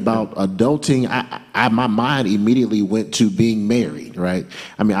think about adulting, my mind immediately went to being married, right?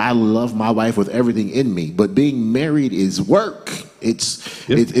 I mean, I love my wife with everything in me, but being married is work.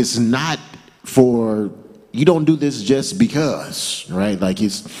 It's not for, you don't do this just because, right? Like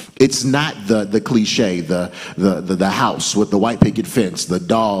it's not the cliche, the house with the white picket fence, the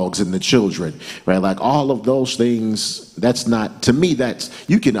dogs and the children, right? Like all of those things, that's not, to me,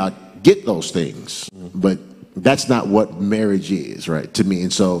 you can get those things, but that's not what marriage is, right? To me.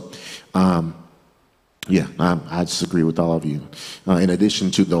 And so, yeah, I disagree with all of you. In addition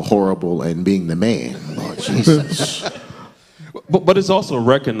to the horrible and being the man, Lord Jesus. But it's also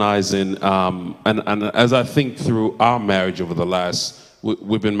recognizing, and as I think through our marriage over the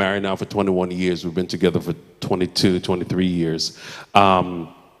we've been married now for 21 years, we've been together for 22, 23 years,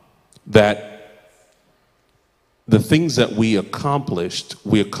 that the things that we accomplished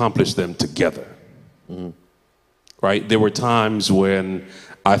them together, right? There were times when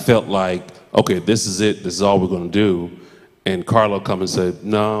I felt like, okay, this is it, this is all we're gonna do, and Carla come and said,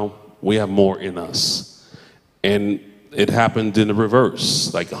 no, we have more in us. And it happened in the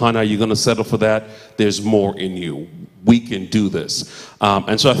reverse. Like, hon, are you going to settle for that? There's more in you. We can do this.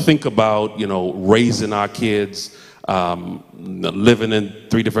 And so I think about, you know, raising our kids, living in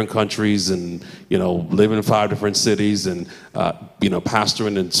 3 different countries and, you know, living in 5 different cities and, you know,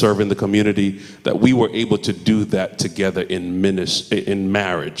 pastoring and serving the community, that we were able to do that together in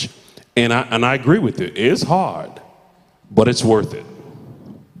marriage. And I agree with you. It is hard, but it's worth it.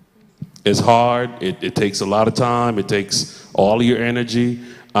 It's hard. It takes a lot of time. It takes all of your energy.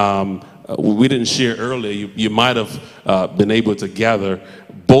 We didn't share earlier. You might have been able to gather.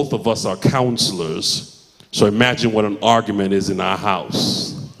 Both of us are counselors. So imagine what an argument is in our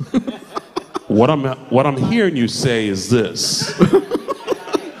house. What I'm hearing you say is this.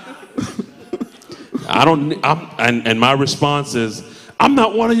 And my response is, I'm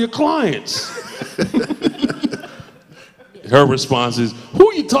not one of your clients. Her response is, who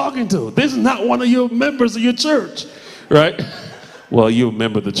are you talking to? This is not one of your members of your church, right? Well, you're a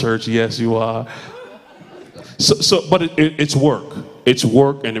member of the church. Yes, you are. But it's work. It's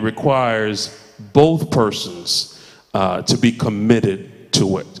work, and it requires both persons to be committed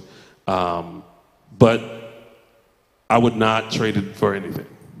to it. But I would not trade it for anything.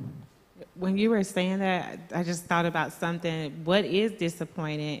 When you were saying that, I just thought about something. What is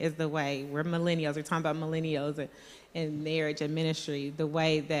disappointing is the way we're millennials. We're talking about millennials and marriage and ministry, the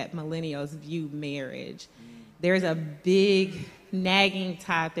way that millennials view marriage. There's a big nagging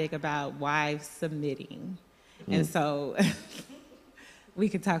topic about wives submitting. And so we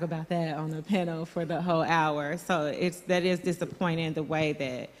could talk about that on the panel for the whole hour. So that is disappointing, the way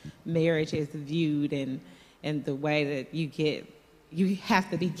that marriage is viewed and the way that you have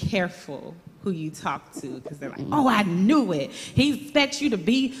to be careful who you talk to, because they're like, oh, I knew it. He expects you to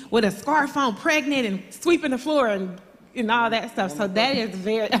be with a scarf on, pregnant, and sweeping the floor and all that stuff. So that is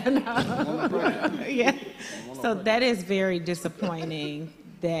very, yeah. So that is very disappointing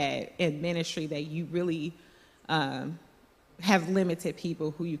that in ministry that you really have limited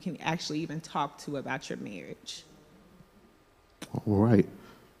people who you can actually even talk to about your marriage. All right.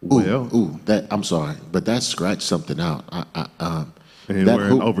 Well, I'm sorry, but that scratched something out. And we're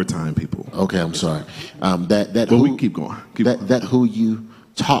in overtime, people. Okay, I'm sorry. But we keep going. That who you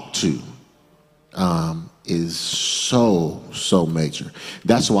talk to is so major.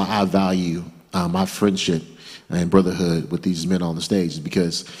 That's why I value my friendship and brotherhood with these men on the stage,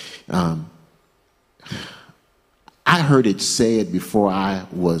 because I heard it said before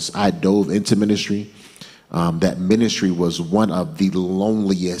I dove into ministry, that ministry was one of the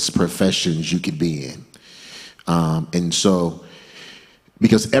loneliest professions you could be in. And so,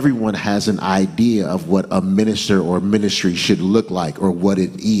 because everyone has an idea of what a minister or ministry should look like or what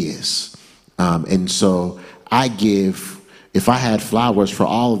it is. And so if I had flowers for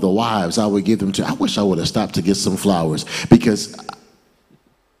all of the wives, I would give them to, I wish I would have stopped to get some flowers, because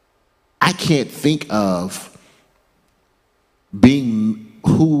I can't think of being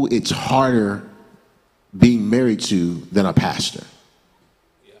who it's harder being married to than a pastor.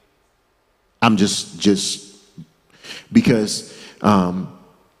 I'm just because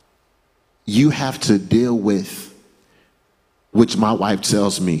you have to deal with, which my wife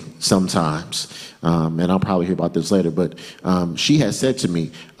tells me sometimes, and I'll probably hear about this later, but she has said to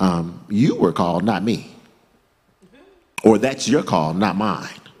me, you were called, not me. Or that's your call, not mine.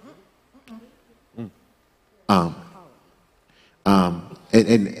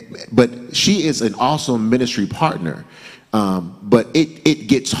 But she is an awesome ministry partner, but it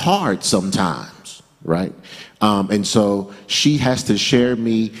gets hard sometimes, right? And so she has to share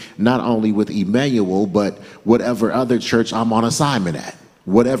me not only with Emmanuel, but whatever other church I'm on assignment at,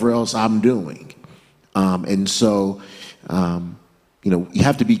 whatever else I'm doing. And so, you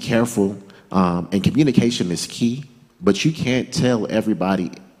have to be careful, and communication is key, but you can't tell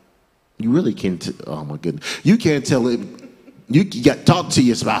everybody. You really can't. Oh my goodness. You can't tell it. You got to talk to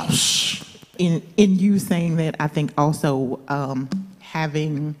your spouse. In you saying that, I think also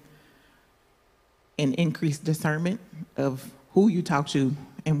having an increased discernment of who you talk to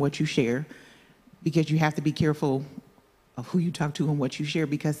and what you share, because you have to be careful of who you talk to and what you share,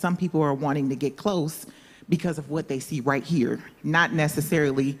 because some people are wanting to get close because of what they see right here, not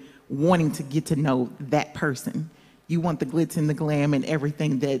necessarily wanting to get to know that person. You want the glitz and the glam and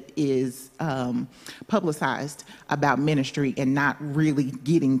everything that is publicized about ministry, and not really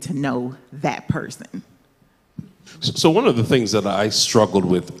getting to know that person. So one of the things that I struggled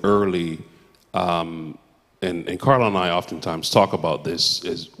with early, and Carla and I oftentimes talk about this,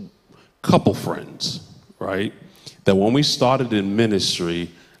 is couple friends, right? That when we started in ministry,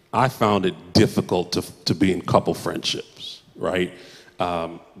 I found it difficult to be in couple friendships, right?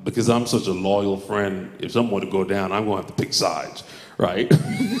 Because I'm such a loyal friend. If something were to go down, I'm going to have to pick sides, right?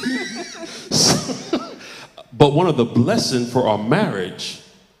 But one of the blessings for our marriage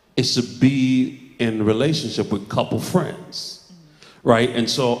is to be in relationship with couple friends, right? And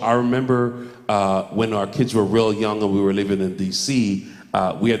so I remember when our kids were real young and we were living in D.C.,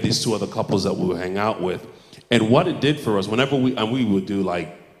 we had these two other couples that we would hang out with. And what it did for us, whenever we would do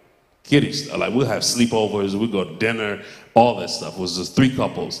like kiddie stuff, like we'll have sleepovers, we'd go to dinner, all that stuff. It was just three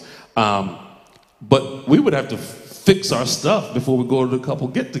couples. But we would have to fix our stuff before we go to the couple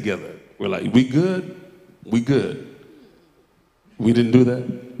get together. We're like, we good? We good. We didn't do that?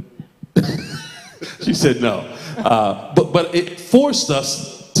 She said no. But it forced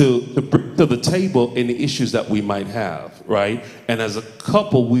us to bring to the table any issues that we might have, right? And as a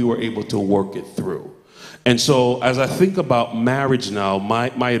couple, we were able to work it through. And so as I think about marriage now,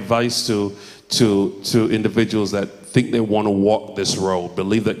 my advice to individuals that think they want to walk this road,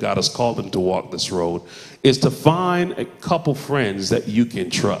 believe that God has called them to walk this road, is to find a couple friends that you can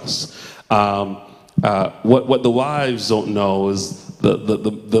trust. What the wives don't know is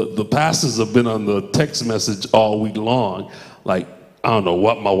the pastors have been on the text message all week long, like, I don't know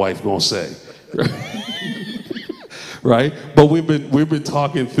what my wife gonna say. Right? But we've been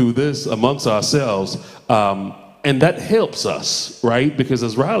talking through this amongst ourselves, and that helps us, right? Because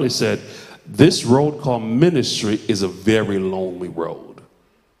as Riley said, this road called ministry is a very lonely road,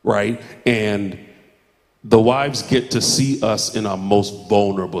 right? And the wives get to see us in our most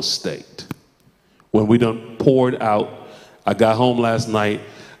vulnerable state. When we done poured out, I got home last night,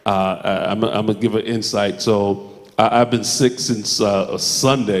 I'm gonna give an insight. So I've been sick since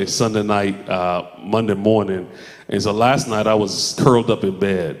Sunday night, Monday morning. And so last night I was curled up in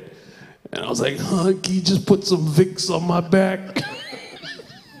bed. And I was like, can you just put some Vicks on my back?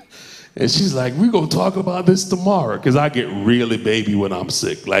 And she's like, we're going to talk about this tomorrow. Because I get really baby when I'm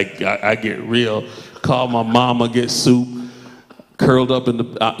sick. Like, I get real, call my mama, get soup, curled up in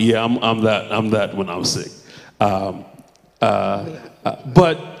the, I'm that when I'm sick.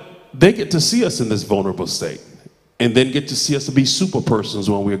 But they get to see us in this vulnerable state and then get to see us to be super persons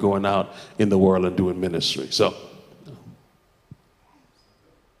when we're going out in the world and doing ministry. So,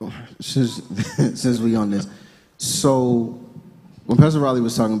 since we on this, so when Pastor Riley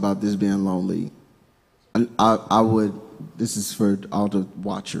was talking about this being lonely, I would, this is for all the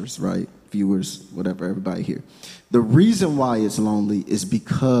watchers, right? Viewers, whatever, everybody here. The reason why it's lonely is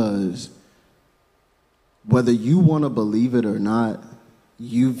because whether you want to believe it or not,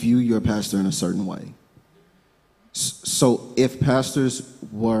 you view your pastor in a certain way. So if pastors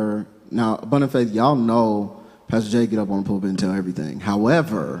were, now, Abundant Faith, y'all know Pastor Jay get up on the pulpit and tell everything.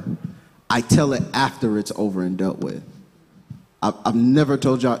 However, I tell it after it's over and dealt with. I've never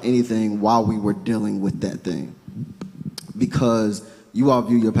told y'all anything while we were dealing with that thing, because you all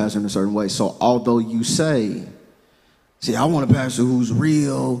view your pastor in a certain way. So although you say, see, I want a pastor who's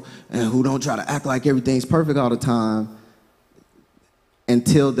real and who don't try to act like everything's perfect all the time,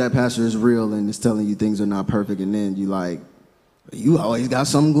 until that pastor is real and is telling you things are not perfect, and then you like, you always got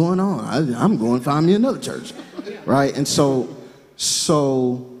something going on. I'm going to find me another church, right? And so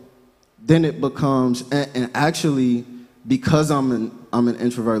then it becomes, and actually, because I'm an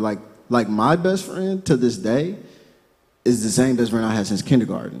introvert, like my best friend to this day is the same best friend I had since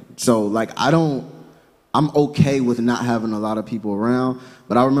kindergarten. So like I'm okay with not having a lot of people around.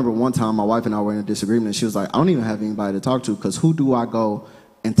 But I remember one time my wife and I were in a disagreement, and she was like, I don't even have anybody to talk to, because who do I go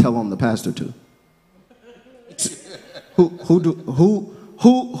and tell I'm the pastor to? Who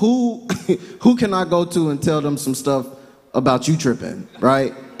can I go to and tell them some stuff about you tripping,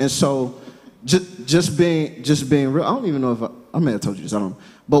 right? And so just being real, I don't even know if I may have told you this, I don't know.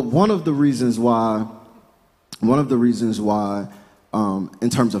 But one of the reasons why, in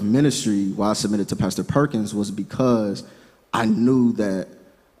terms of ministry, why I submitted to Pastor Perkins was because I knew that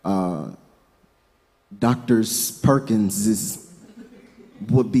Dr. Perkins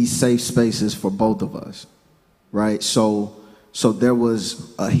would be safe spaces for both of us, right? So there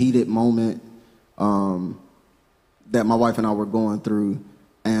was a heated moment that my wife and I were going through,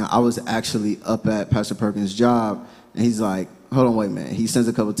 and I was actually up at Pastor Perkins' job, and he's like, hold on, wait a minute. He sends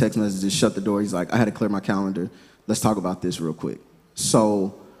a couple text messages, shut the door. He's like, I had to clear my calendar. Let's talk about this real quick.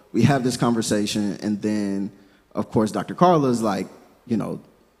 So we have this conversation, and then, of course, Dr. Carla is like, you know,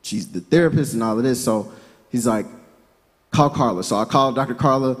 she's the therapist and all of this. So he's like, call Carla. So I called Dr.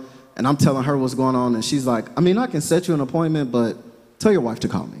 Carla, and I'm telling her what's going on, and she's like, I mean, I can set you an appointment, but tell your wife to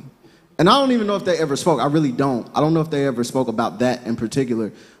call me. And I don't even know if they ever spoke. I really don't. I don't know if they ever spoke about that in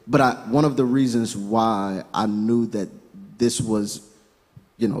particular. But one of the reasons why I knew that this was,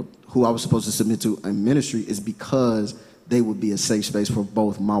 you know, who I was supposed to submit to in ministry is because they would be a safe space for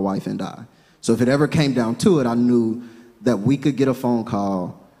both my wife and I. So if it ever came down to it, I knew that we could get a phone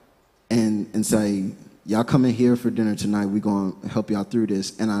call and say, y'all come in here for dinner tonight. We're going to help y'all through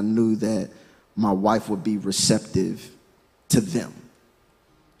this. And I knew that my wife would be receptive to them.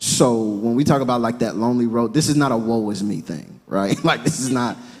 So when we talk about like that lonely road, this is not a woe is me thing, right? Like this is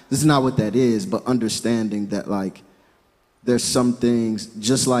not what that is, but understanding that like there's some things,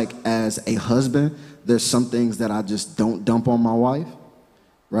 just like as a husband, there's some things that I just don't dump on my wife,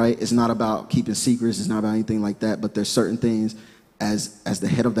 right? It's not about keeping secrets, it's not about anything like that, but there's certain things as the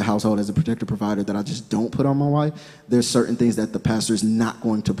head of the household, as a protector provider, that I just don't put on my wife. There's certain things that the pastor is not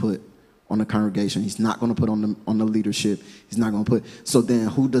going to put on the congregation. He's not going to put on the leadership. He's not going to put. So then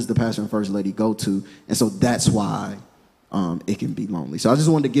who does the pastor and first lady go to? And so that's why it can be lonely. So I just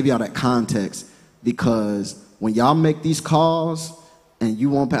wanted to give y'all that context, because when y'all make these calls and you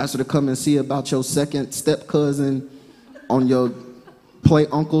want pastor to come and see about your second step cousin on your play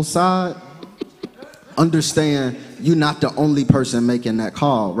uncle side, understand you're not the only person making that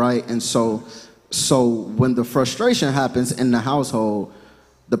call, right? And so when the frustration happens in the household,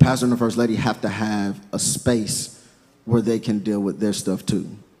 the pastor and the first lady have to have a space where they can deal with their stuff too.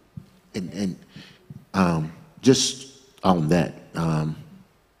 And just on that,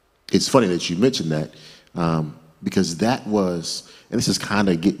 it's funny that you mentioned that, because that was, and this is kind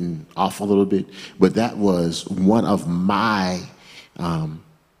of getting off a little bit, but that was one of my,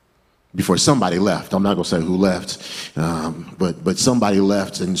 before somebody left, I'm not going to say who left, but somebody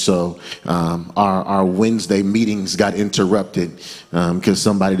left, and so our Wednesday meetings got interrupted because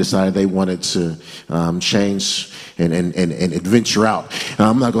somebody decided they wanted to change and venture out.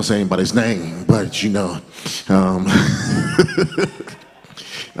 I'm not going to say anybody's name, but you know,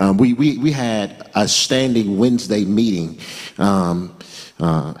 we had a standing Wednesday meeting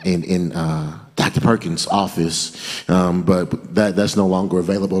in Dr. Perkins' office, but that's no longer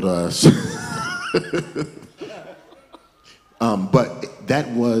available to us. But that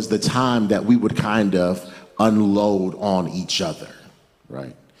was the time that we would kind of unload on each other,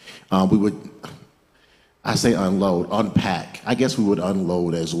 right? We would, I say unload, unpack. I guess we would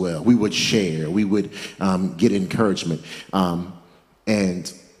unload as well. We would share. We would get encouragement.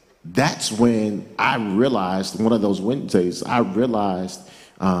 And that's when I realized, one of those Wednesdays, I realized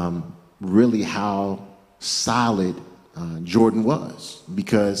really how solid Jordan was,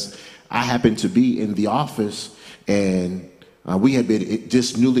 because I happened to be in the office and we had been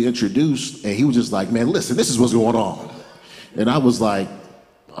just newly introduced, and he was just like, man, listen, this is what's going on. And I was like,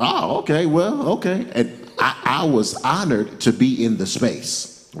 oh, okay, well, okay. And I was honored to be in the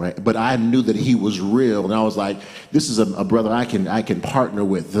space, right? But I knew that he was real, and I was like, this is a brother I can partner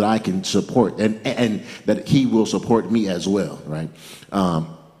with, that I can support, and that he will support me as well, right?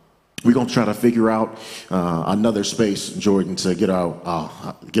 We're gonna try to figure out another space, Jordan, to get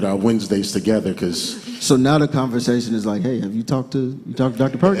our Wednesdays together. Because so now the conversation is like, hey, have you talked to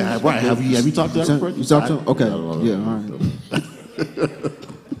Dr. Perkins? Right? Have you talked to Dr. Perkins? You talked to him? Okay. Yeah. All right.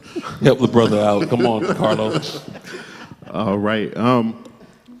 Help the brother out. Come on, Carlos. All right.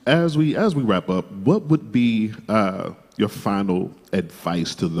 As we wrap up, what would be your final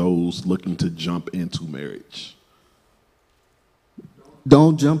advice to those looking to jump into marriage?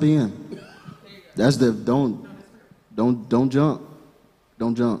 Don't jump in. That's the don't jump.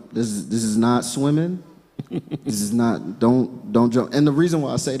 Don't jump. This is not swimming. This is not don't jump. And the reason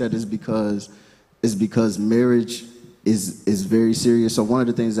why I say that is because marriage is very serious. So one of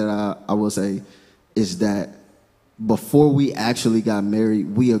the things that I will say is that before we actually got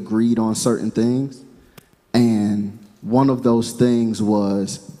married, we agreed on certain things, and one of those things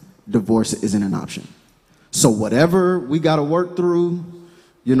was divorce isn't an option. So whatever we got to work through,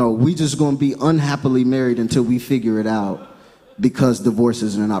 we just going to be unhappily married until we figure it out, because divorce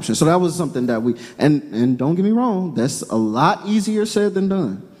isn't an option. So that was something that and don't get me wrong, that's a lot easier said than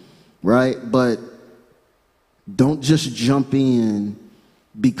done, right? But don't just jump in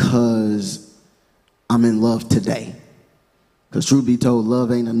because I'm in love today. Because truth be told, love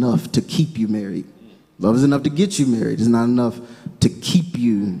ain't enough to keep you married. Love is enough to get you married. It's not enough to keep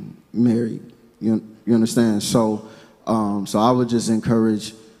you married. You understand? So I would just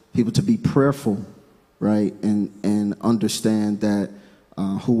encourage people to be prayerful, right? And understand that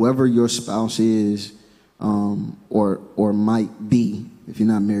whoever your spouse is, or might be, if you're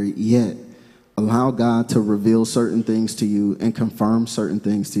not married yet, allow God to reveal certain things to you and confirm certain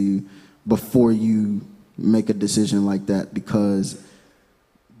things to you before you make a decision like that, because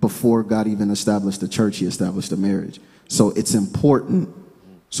before God even established the church, he established a marriage. So it's important.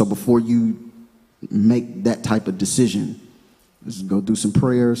 So before you make that type of decision, just go do some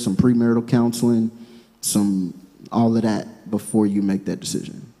prayer, some premarital counseling, all of that before you make that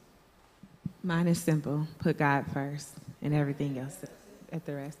decision. Mine is simple. Put God first and everything else at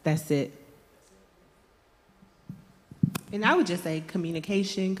the rest. That's it. And I would just say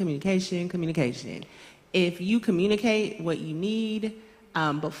communication. If you communicate what you need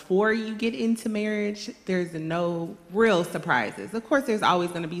before you get into marriage, there's no real surprises. Of course, there's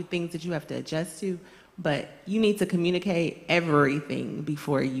always going to be things that you have to adjust to, but you need to communicate everything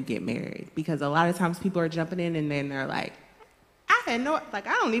before you get married, because a lot of times people are jumping in and then they're like, I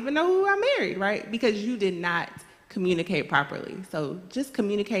don't even know who I married, right? Because you did not communicate properly. So just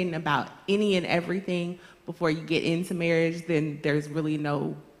communicating about any and everything before you get into marriage, then there's really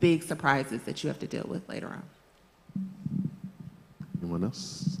no big surprises that you have to deal with later on. Anyone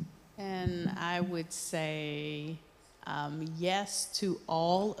else? And I would say yes to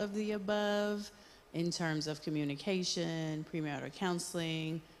all of the above in terms of communication, premarital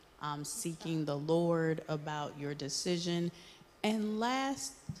counseling, seeking the Lord about your decision. And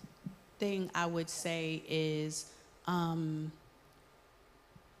last thing I would say is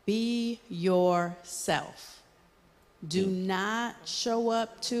be yourself. Do not show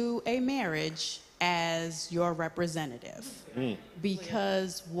up to a marriage as your representative.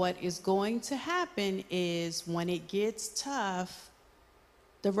 Because what is going to happen is when it gets tough,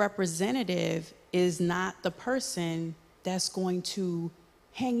 the representative is not the person that's going to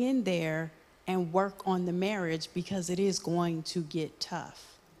hang in there and work on the marriage, because it is going to get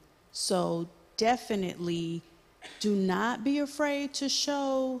tough. So definitely do not be afraid to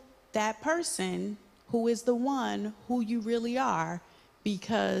show that person who is the one who you really are,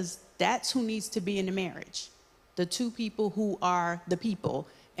 because that's who needs to be in the marriage. The two people who are the people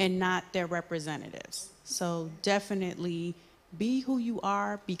and not their representatives. So definitely be who you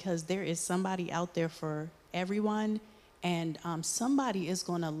are, because there is somebody out there for everyone, and somebody is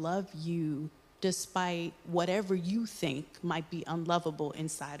going to love you despite whatever you think might be unlovable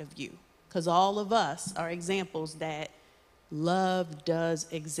inside of you. Because all of us are examples that love does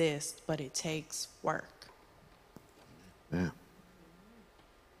exist, but it takes work. Yeah.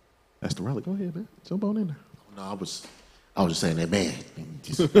 Pastor Riley, go ahead, man. Jump on in there. No, I was just saying that, man.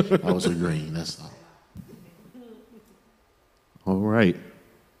 I was agreeing, that's all. All right.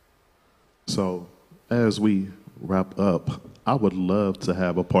 So as we wrap up, I would love to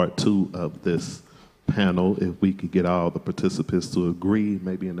have a part 2 of this panel if we could get all the participants to agree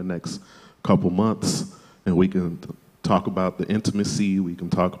maybe in the next couple months, and we can talk about the intimacy. We can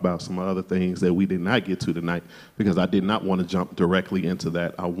talk about some other things that we did not get to tonight because I did not want to jump directly into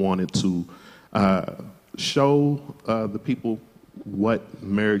that. I wanted to show the people what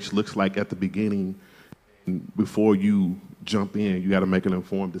marriage looks like at the beginning. And before you jump in, you got to make an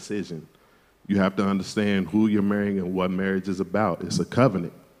informed decision. You have to understand who you're marrying and what marriage is about. It's a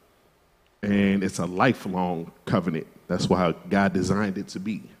covenant, and it's a lifelong covenant. That's why God designed it to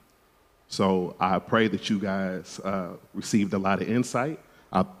be. So I pray that you guys received a lot of insight.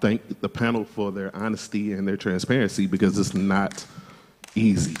 I thank the panel for their honesty and their transparency because it's not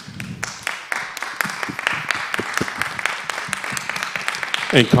easy.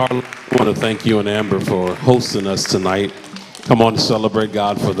 And Carla, I want to thank you and Amber for hosting us tonight. Come on, celebrate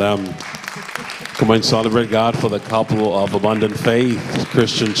God for them. Come on, celebrate God for the couple of Abundant Faith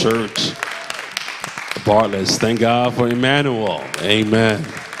Christian Church. Bartlett's. Thank God for Emmanuel. Amen.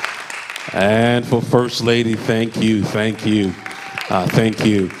 And for First Lady, thank you, thank you, thank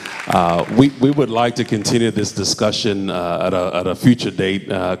you. We would like to continue this discussion at a future date,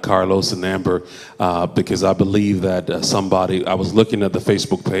 Carlos and Amber, because I believe that I was looking at the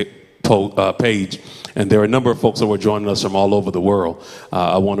Facebook page, and there are a number of folks that were joining us from all over the world.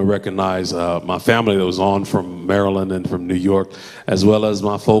 I want to recognize my family that was on from Maryland and from New York, as well as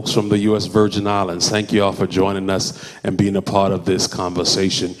my folks from the U.S. Virgin Islands. Thank you all for joining us and being a part of this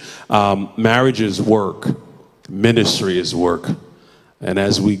conversation. Marriage is work. Ministry is work. And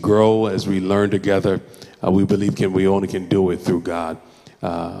as we grow, as we learn together, we believe we only can do it through God.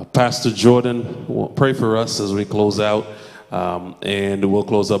 Pastor Jordan, pray for us as we close out. And we'll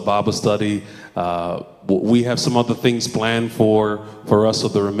close up Bible study. We have some other things planned for us for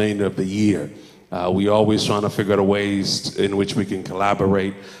the remainder of the year. We always trying to figure out ways in which we can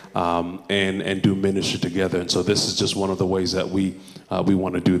collaborate and do ministry together. And so this is just one of the ways that we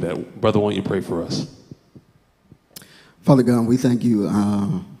want to do that. Brother, why don't you pray for us? Father God, we thank you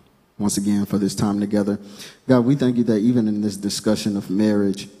once again for this time together. God, we thank you that even in this discussion of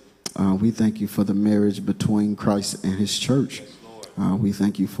marriage, we thank you for the marriage between Christ and his church. We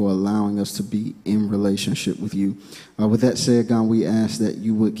thank you for allowing us to be in relationship with you. With that said, God, we ask that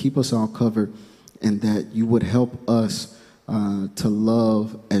you would keep us all covered and that you would help us to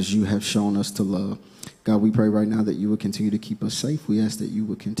love as you have shown us to love. God, we pray right now that you would continue to keep us safe. We ask that you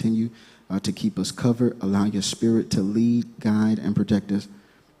would continue to keep us covered, allow your spirit to lead, guide, and protect us.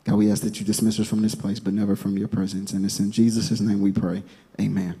 God, we ask that you dismiss us from this place, but never from your presence. And it's in Jesus' name we pray.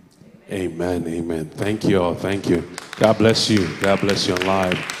 Amen. Amen, amen. Thank you all, thank you. God bless you. God bless you on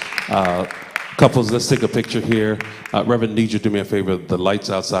live. Couples, let's take a picture here. Reverend, need you to do me a favor. The lights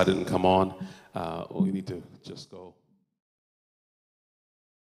outside didn't come on. We need to just go.